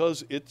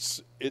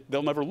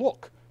they'll never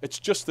look. It's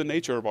just the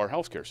nature of our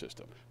healthcare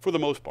system, for the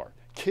most part.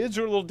 Kids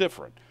are a little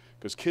different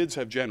because kids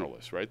have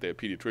generalists, right? They have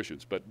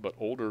pediatricians, but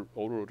older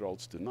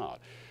adults do not.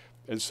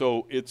 And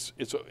so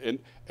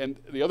and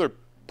the other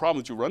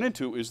problem that you run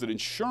into is that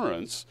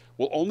insurance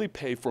will only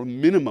pay for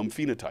minimum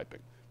phenotyping,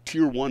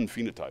 tier 1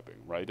 phenotyping,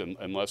 right?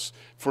 Unless,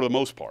 for the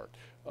most part,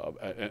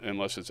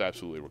 unless it's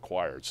absolutely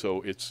required.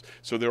 So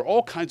there are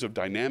all kinds of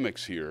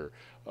dynamics here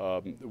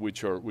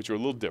which are a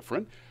little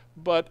different,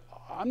 but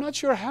I'm not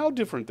sure how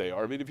different they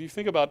are. I mean, if you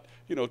think about,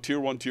 you know, tier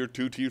 1, tier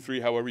 2, tier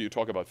 3, however you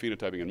talk about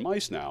phenotyping in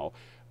mice now,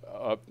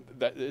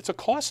 that it's a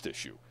cost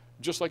issue,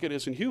 just like it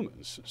is in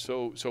humans.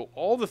 So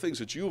all the things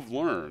that you've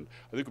learned,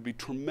 I think, would be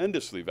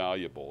tremendously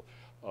valuable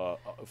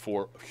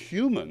for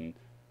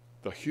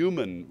the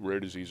human rare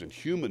disease and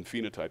human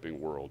phenotyping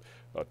world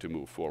to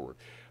move forward.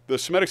 The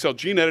somatic cell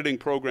gene editing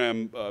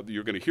program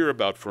you're going to hear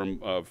about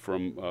from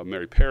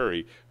Mary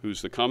Perry,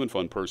 who's the Common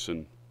Fund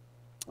person,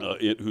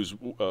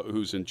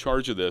 who's in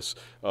charge of this.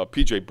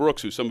 P.J.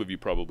 Brooks, who some of you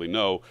probably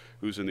know,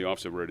 who's in the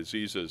Office of Rare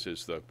Diseases,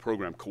 is the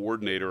program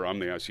coordinator. I'm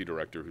the IC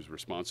director who's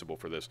responsible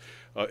for this.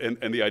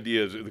 And the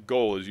idea is, the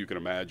goal, as you can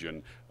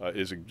imagine,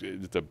 is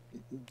to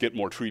get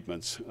more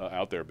treatments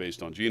out there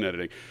based on gene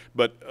editing.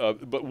 But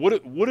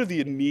what are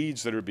the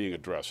needs that are being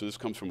addressed? So this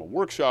comes from a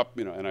workshop.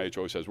 You know, NIH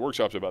always has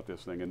workshops about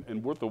this thing.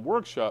 And what the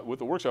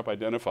workshop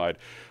identified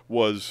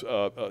was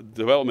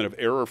development of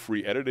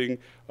error-free editing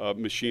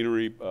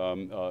machinery,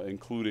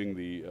 including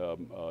the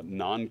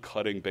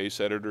non-cutting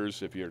base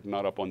editors. If you're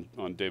not up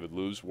on David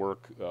Liu's work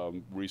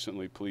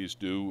recently, please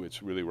do.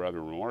 It's really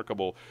rather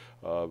remarkable,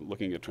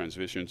 looking at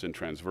transvisions and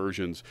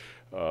transversions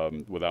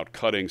without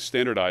cutting.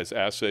 Standardized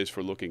assays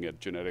for looking at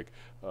genetic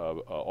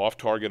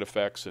off-target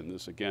effects, and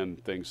this, again,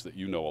 things that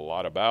you know a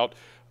lot about.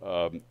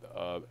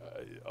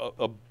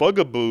 A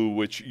bugaboo,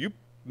 which you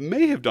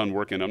may have done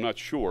work in, I'm not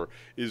sure,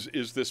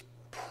 is this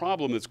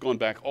problem that's gone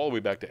back all the way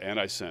back to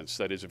antisense.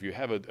 That is, if you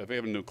have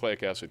a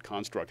nucleic acid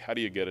construct, how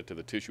do you get it to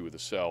the tissue of the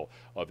cell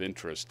of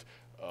interest?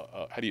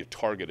 How do you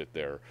target it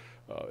there?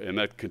 And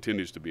that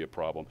continues to be a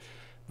problem.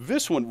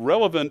 This one,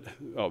 relevant,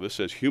 this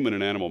says human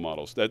and animal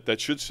models. That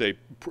should say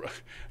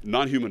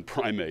non-human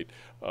primate,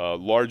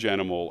 large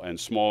animal and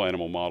small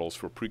animal models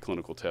for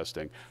preclinical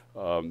testing.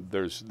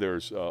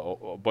 There's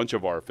a bunch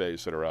of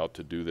RFAs that are out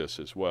to do this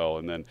as well.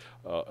 And then,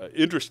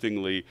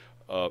 interestingly,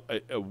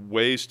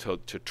 ways to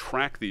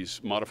track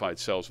these modified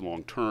cells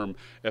long term.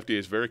 FDA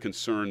is very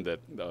concerned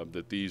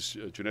that these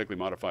genetically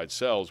modified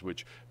cells,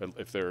 which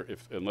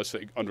unless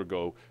they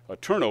undergo a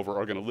turnover,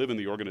 are going to live in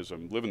the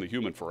organism, live in the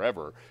human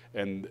forever,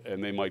 and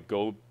they might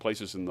go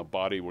places in the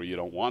body where you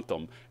don't want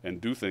them and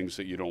do things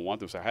that you don't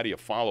want them. So how do you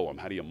follow them?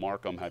 How do you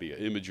mark them? How do you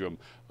image them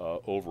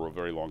over a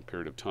very long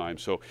period of time?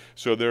 So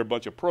there are a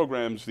bunch of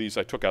programs. These,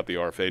 I took out the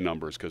RFA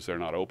numbers because they're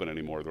not open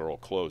anymore. They're all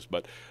closed.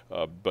 But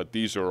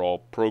these are all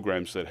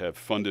programs that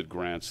have funded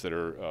grants that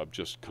are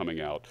just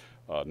coming out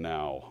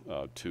now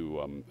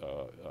to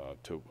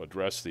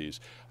address these.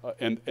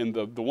 And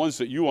the ones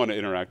that you want to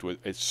interact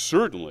with, it's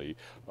certainly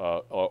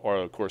are,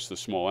 of course, the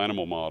small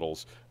animal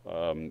models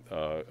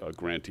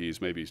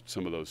grantees, maybe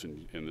some of those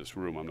in this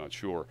room, I'm not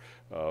sure.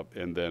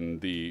 And then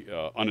the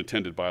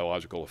unintended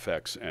biological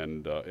effects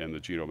and the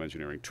genome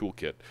engineering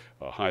toolkit,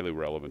 highly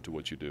relevant to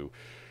what you do.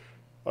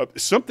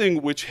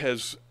 Something which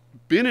has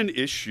been an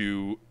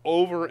issue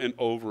over and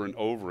over and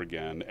over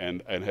again,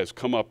 and has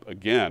come up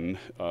again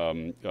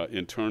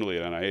internally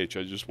at NIH.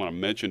 I just want to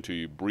mention to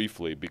you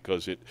briefly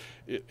because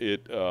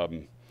it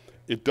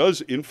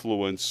does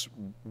influence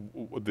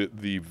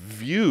the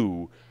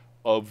view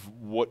of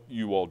what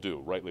you all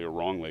do, rightly or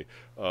wrongly.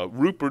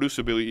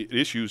 Reproducibility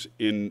issues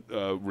in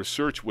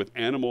research with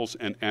animals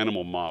and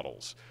animal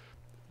models.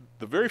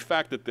 the very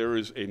fact that there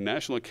is a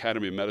National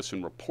Academy of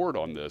Medicine report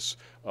on this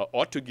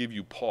ought to give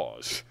you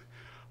pause.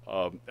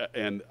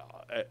 And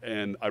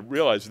I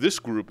realize this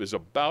group is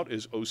about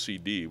as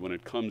OCD when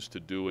it comes to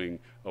doing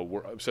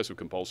obsessive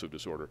compulsive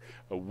disorder,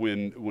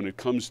 when it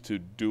comes to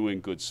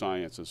doing good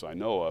science, as I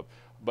know of,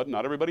 but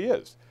not everybody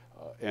is.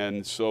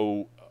 And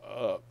so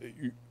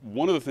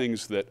one of the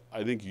things that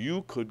I think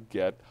you could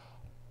get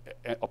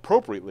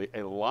appropriately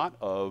a lot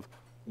of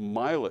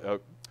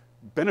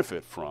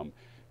benefit from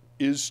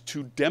is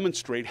to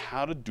demonstrate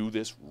how to do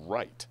this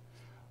right.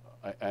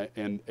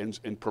 And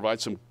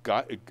provide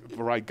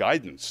provide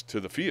guidance to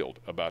the field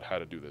about how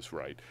to do this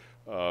right.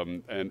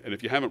 And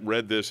if you haven't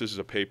read this, this is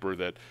a paper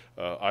that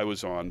I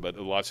was on, but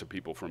lots of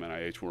people from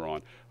NIH were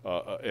on,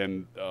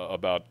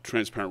 about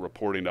transparent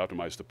reporting to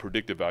optimize the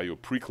predictive value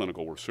of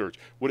preclinical research.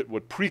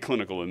 What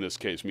preclinical in this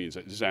case means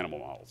is animal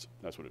models.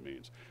 That's what it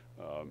means.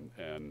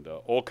 And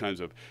all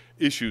kinds of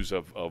issues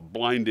of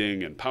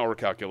blinding and power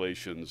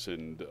calculations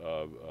and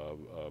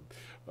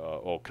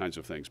all kinds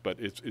of things. But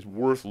it's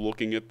worth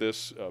looking at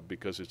this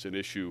because it's an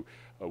issue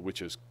which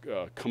has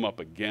come up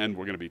again.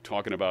 We're going to be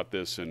talking about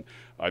this, and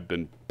I've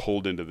been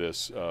pulled into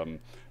this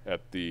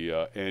at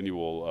the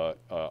annual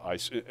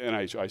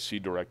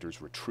NHGRI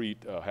Directors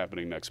Retreat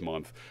happening next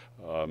month.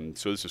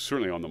 So this is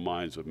certainly on the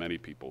minds of many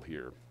people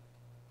here.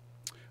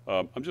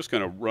 I'm just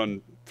going to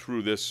run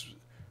through this.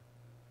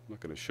 I'm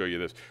not going to show you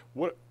this.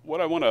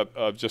 What I want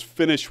to just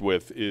finish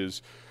with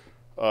is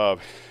another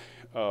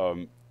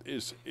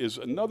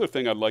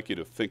thing I'd like you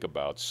to think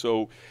about.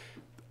 So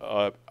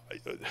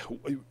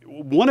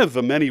one of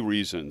the many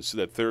reasons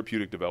that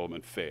therapeutic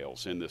development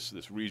fails in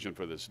this region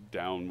for this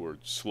downward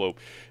slope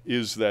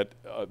is that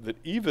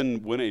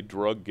even when a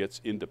drug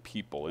gets into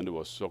people,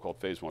 into a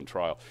so-called phase 1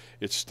 trial,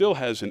 it still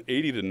has an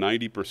 80 to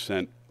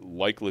 90%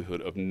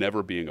 likelihood of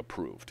never being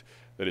approved.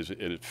 That is,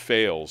 it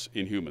fails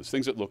in humans.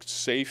 Things that looked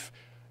safe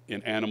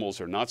in animals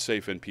are not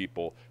safe in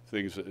people.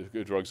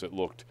 Drugs that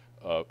looked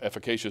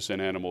efficacious in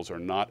animals are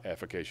not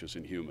efficacious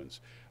in humans.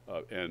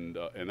 And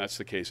that's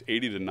the case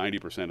 80 to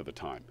 90% of the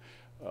time.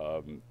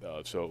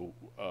 So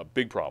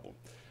big problem.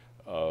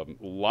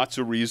 Lots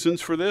of reasons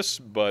for this,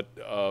 but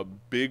a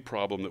big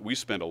problem that we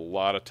spend a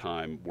lot of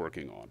time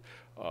working on.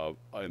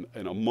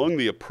 And among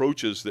the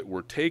approaches that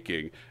we're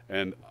taking,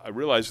 and I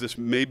realize this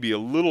may be a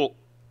little,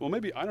 well,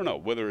 maybe, I don't know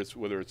whether it's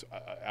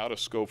out of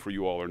scope for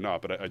you all or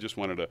not, but I just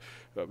wanted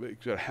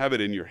to have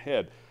it in your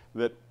head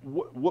that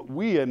what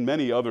we and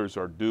many others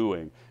are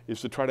doing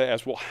is to try to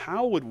ask, well,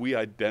 how would we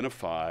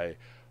identify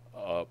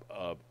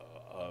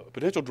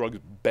potential drugs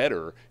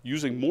better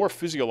using more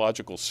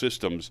physiological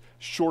systems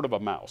short of a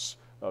mouse?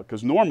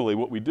 Because normally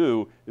what we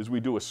do is we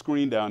do a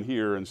screen down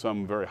here in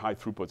some very high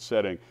throughput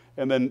setting,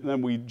 and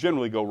then we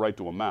generally go right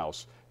to a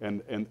mouse.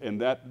 And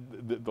that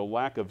the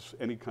lack of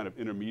any kind of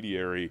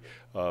intermediary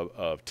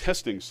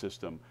testing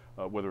system,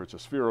 whether it's a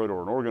spheroid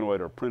or an organoid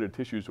or printed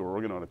tissues or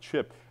organ on a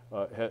chip,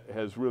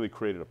 has really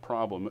created a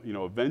problem. You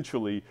know,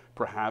 eventually,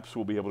 perhaps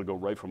we'll be able to go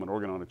right from an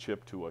organ on a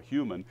chip to a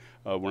human.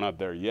 We're not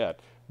there yet.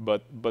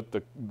 But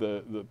the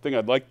thing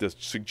I'd like to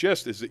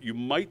suggest is that you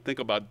might think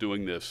about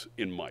doing this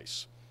in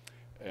mice.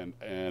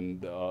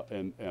 And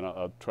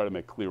I'll try to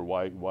make clear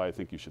why I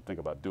think you should think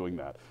about doing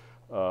that.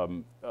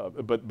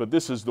 But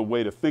this is the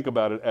way to think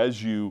about it.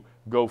 As you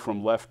go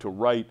from left to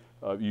right,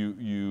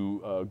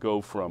 you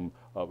go from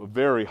a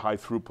very high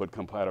throughput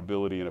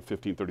compatibility in a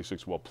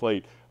 1536 well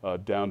plate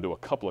down to a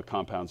couple of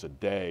compounds a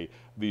day.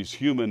 These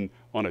human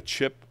on a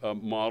chip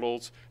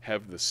models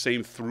have the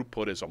same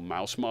throughput as a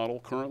mouse model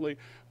currently.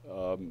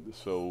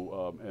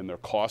 And their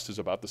cost is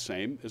about the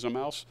same as a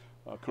mouse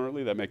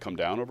currently. That may come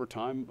down over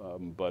time,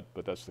 but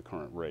that's the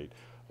current rate.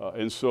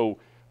 And so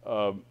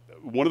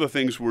one of the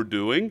things we're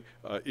doing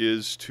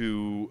is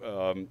to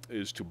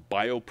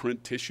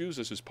bioprint tissues.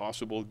 This is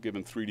possible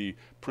given 3D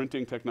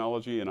printing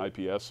technology and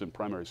IPS and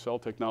primary cell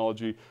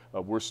technology.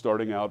 We're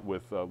starting out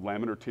with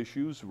laminar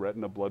tissues,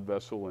 retina, blood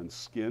vessel, and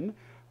skin.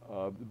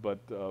 But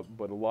a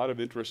lot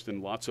of interest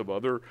in lots of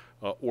other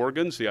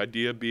organs. The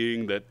idea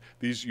being that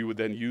you would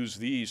then use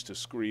these to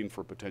screen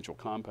for potential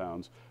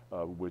compounds,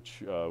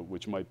 which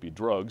might be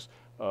drugs.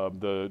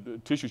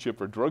 The tissue chip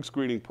for drug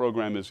screening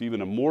program is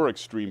even a more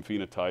extreme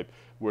phenotype,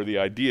 where the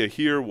idea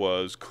here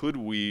was, could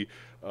we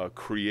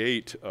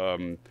create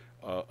a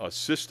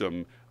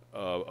system,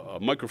 a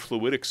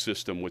microfluidic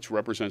system which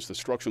represents the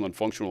structural and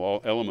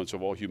functional elements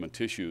of all human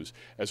tissues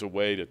as a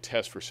way to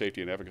test for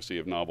safety and efficacy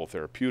of novel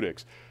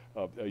therapeutics.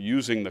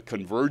 Using the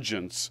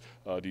convergence,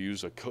 to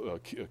use a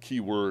key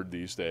word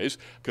these days,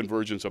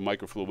 convergence of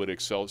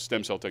microfluidic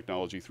stem cell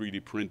technology,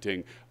 3D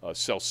printing,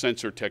 cell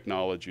sensor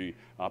technology,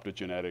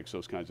 optogenetics,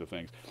 those kinds of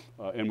things.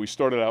 And we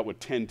started out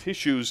with 10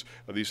 tissues.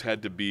 These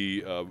had to be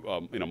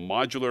in a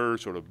modular,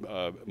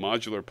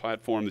 modular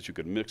platform that you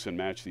could mix and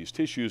match these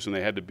tissues, and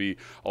they had to be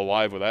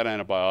alive without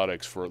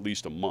antibiotics for at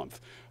least a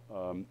month.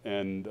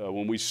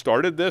 When we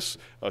started this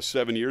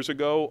 7 years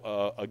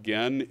ago,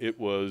 again, it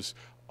was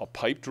a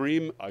pipe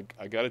dream.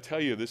 I got to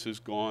tell you, this has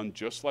gone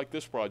just like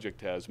this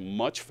project has,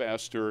 much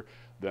faster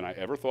than I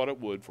ever thought it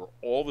would for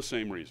all the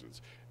same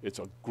reasons. It's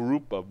a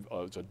group of,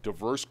 it's a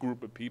diverse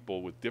group of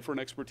people with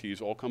different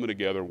expertise all coming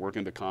together,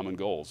 working to common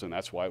goals, and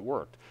that's why it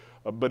worked.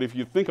 But if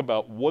you think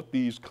about what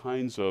these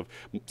kinds of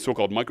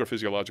so-called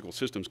microphysiological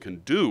systems can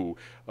do,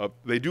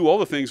 they do all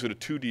the things that a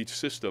 2D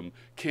system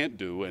can't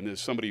do. And as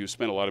somebody who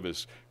spent a lot of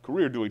his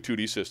career doing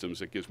 2D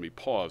systems, it gives me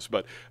pause.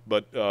 But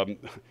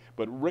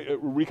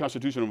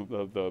reconstitution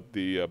of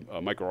the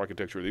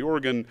microarchitecture of the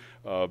organ,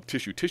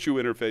 tissue-tissue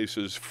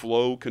interfaces,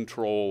 flow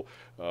control,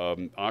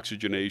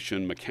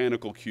 oxygenation,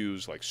 mechanical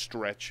cues like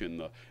stretch in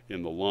the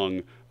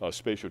lung,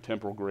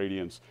 spatiotemporal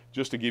gradients.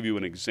 Just to give you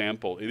an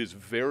example, it is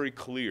very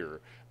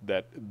clear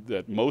that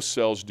most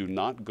cells do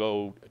not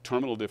go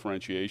terminal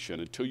differentiation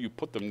until you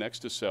put them next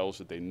to cells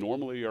that they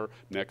normally are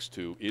next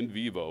to in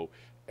vivo,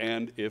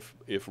 and if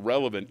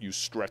relevant, you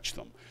stretch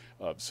them.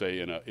 Say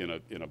in a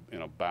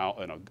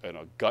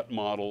gut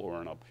model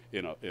or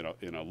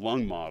in a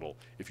lung model.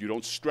 If you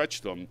don't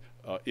stretch them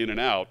in and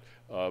out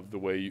the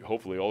way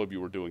hopefully all of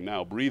you are doing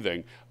now,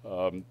 breathing,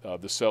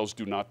 the cells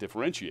do not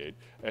differentiate.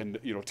 And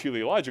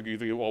teleologically, you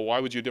think, well, why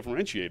would you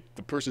differentiate?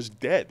 The person's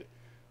dead.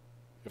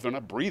 If they're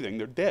not breathing,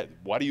 they're dead.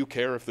 Why do you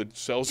care if the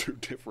cells are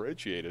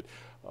differentiated?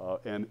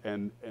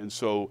 And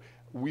so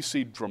we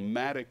see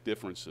dramatic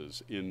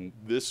differences in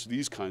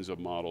these kinds of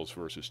models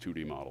versus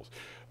 2D models.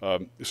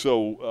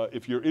 So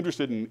if you're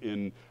interested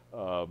in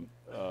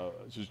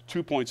just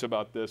 2 points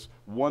about this.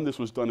 One, this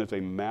was done as a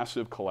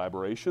massive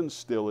collaboration,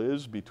 still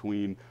is,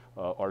 between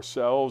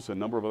ourselves, a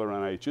number of other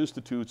NIH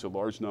institutes, a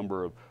large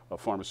number of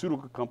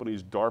pharmaceutical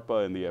companies,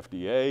 DARPA, and the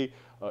FDA.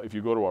 If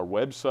you go to our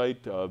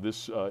website,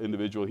 this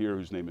individual here,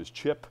 whose name is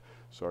Chip,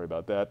 sorry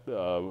about that,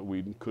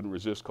 we couldn't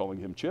resist calling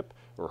him Chip,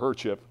 or her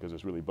Chip, because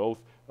it's really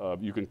both.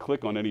 You can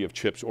click on any of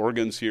Chip's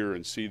organs here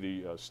and see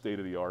the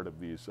state-of-the-art of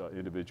these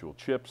individual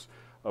chips.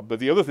 But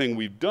the other thing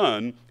we've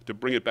done to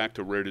bring it back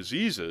to rare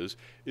diseases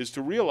is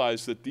to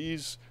realize that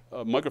these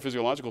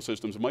microphysiological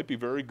systems might be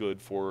very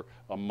good for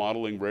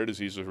modeling rare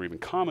diseases or even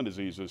common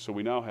diseases. So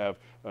we now have,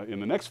 in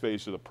the next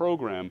phase of the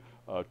program,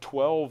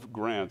 12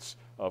 grants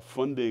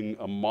funding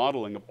a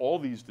modeling of all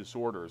these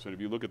disorders. And if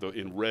you look at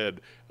in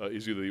red,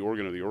 is either the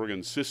organ or the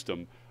organ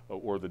system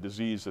or the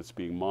disease that's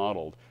being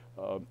modeled.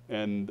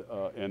 And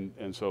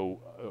so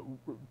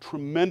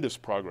tremendous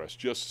progress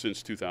just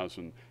since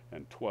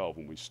 2012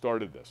 when we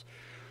started this.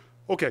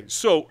 Okay,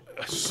 so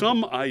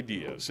some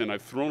ideas, and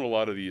I've thrown a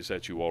lot of these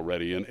at you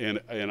already, and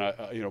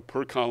I,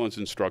 per Colin's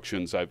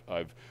instructions,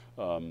 I've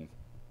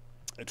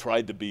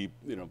tried to be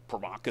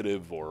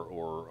provocative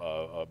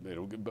or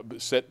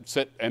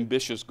set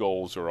ambitious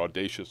goals or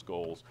audacious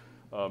goals.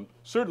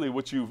 Certainly,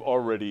 what you've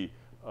already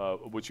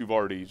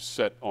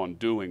set on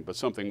doing, but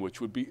something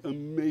which would be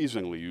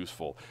amazingly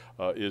useful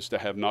is to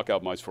have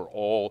knockout mice for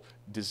all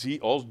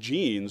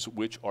genes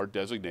which are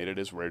designated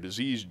as rare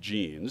disease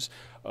genes.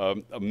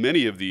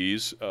 Many of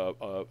these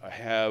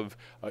have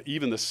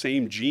even the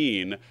same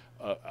gene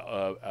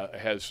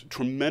has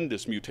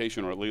tremendous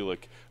mutation or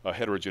allelic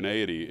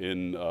heterogeneity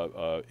in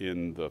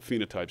the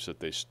phenotypes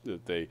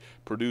that they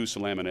produce.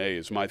 Lamin A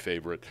is my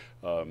favorite.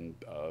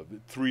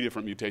 3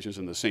 different mutations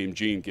in the same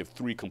gene give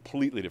 3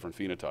 completely different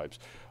phenotypes.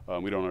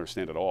 We don't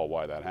understand at all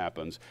why that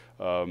happens.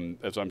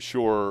 As I'm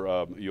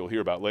sure you'll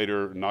hear about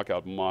later,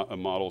 knockout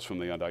models from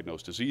the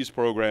Undiagnosed Disease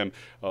Program,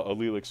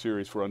 allelic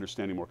series for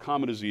understanding more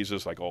common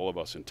diseases like all of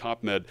us in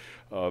TopMed,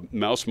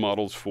 mouse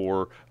models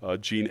for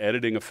gene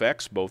editing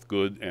effects, both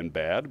good and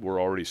bad. We're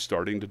already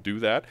starting to do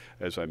that,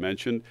 as I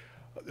mentioned.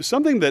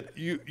 Something that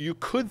you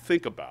could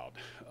think about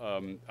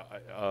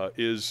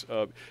is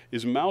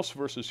mouse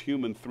versus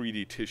human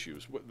 3D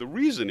tissues. The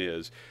reason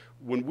is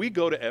when we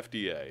go to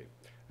FDA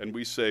and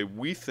we say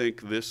we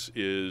think this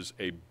is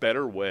a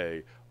better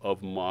way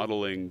of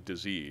modeling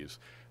disease,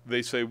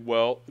 they say,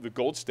 well, the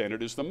gold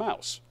standard is the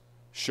mouse.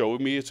 Show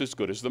me it's as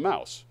good as the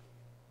mouse.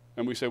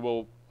 And we say,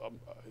 well,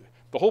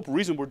 the whole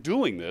reason we're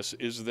doing this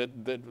is that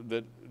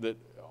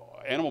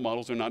animal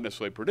models are not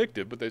necessarily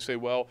predictive, but they say,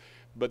 well,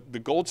 but the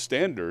gold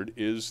standard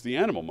is the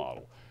animal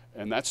model.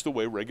 And that's the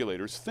way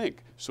regulators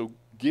think. So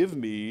give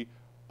me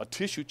a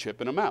tissue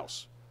chip in a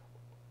mouse,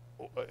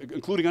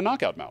 including a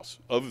knockout mouse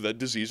of the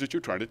disease that you're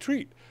trying to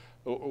treat,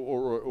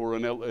 or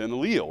an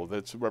allele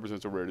that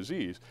represents a rare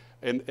disease.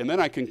 And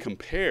then I can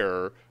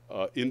compare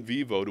in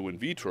vivo to in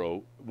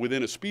vitro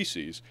within a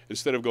species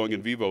instead of going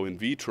in vivo, in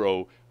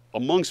vitro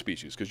among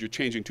species, because you're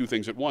changing 2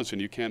 things at once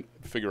and you can't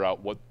figure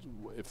out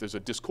if there's a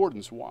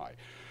discordance, why.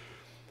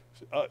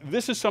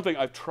 This is something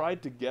I've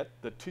tried to get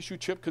the Tissue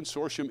Chip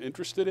Consortium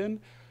interested in,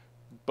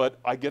 but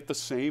I get the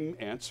same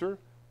answer.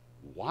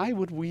 Why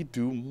would we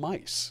do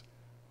mice?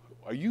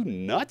 Are you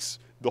nuts?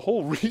 The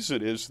whole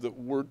reason is that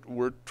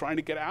we're trying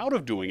to get out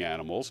of doing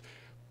animals,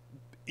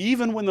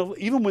 even when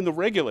the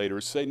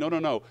regulators say,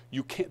 no,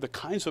 you can't. The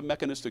kinds of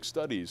mechanistic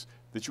studies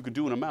that you can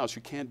do in a mouse,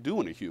 you can't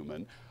do in a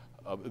human.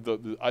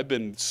 I've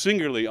been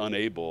singularly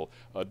unable,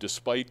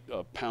 despite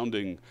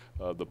pounding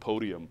the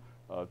podium,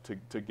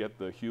 to get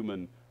the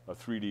human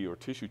 3D or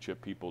tissue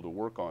chip people to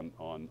work on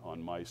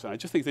mice. And I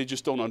just think they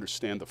just don't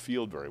understand the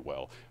field very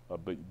well,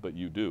 but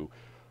you do.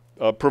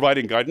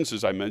 Providing guidance,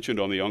 as I mentioned,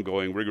 on the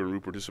ongoing rigor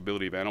and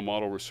reproducibility of animal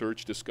model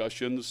research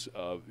discussions.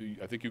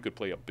 I think you could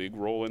play a big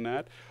role in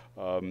that.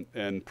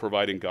 And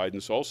providing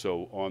guidance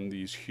also on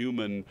these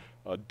human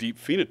deep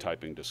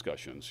phenotyping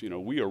discussions. You know,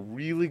 we are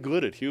really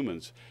good at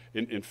humans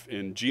in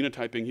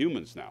genotyping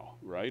humans now,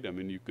 right? I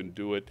mean, you can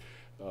do it,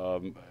 you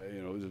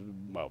know,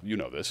 well, you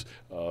know this.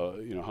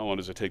 You know, how long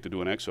does it take to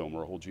do an exome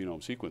or a whole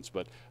genome sequence?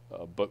 But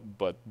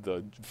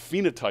the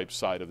phenotype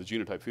side of the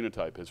genotype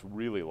phenotype has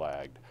really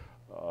lagged.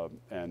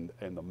 And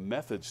the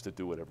methods to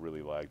do it have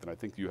really lagged, and I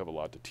think you have a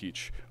lot to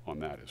teach on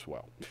that as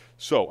well.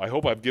 So I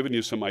hope I've given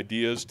you some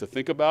ideas to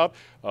think about.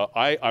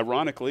 I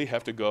ironically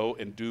have to go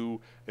and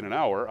do, in an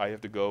hour, I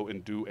have to go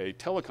and do a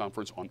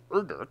teleconference on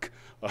ERDRC,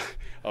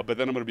 but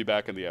then I'm going to be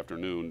back in the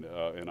afternoon,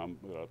 and I'm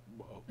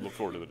look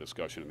forward to the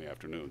discussion in the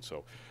afternoon,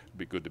 so it'd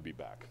be good to be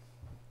back.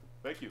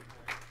 Thank you.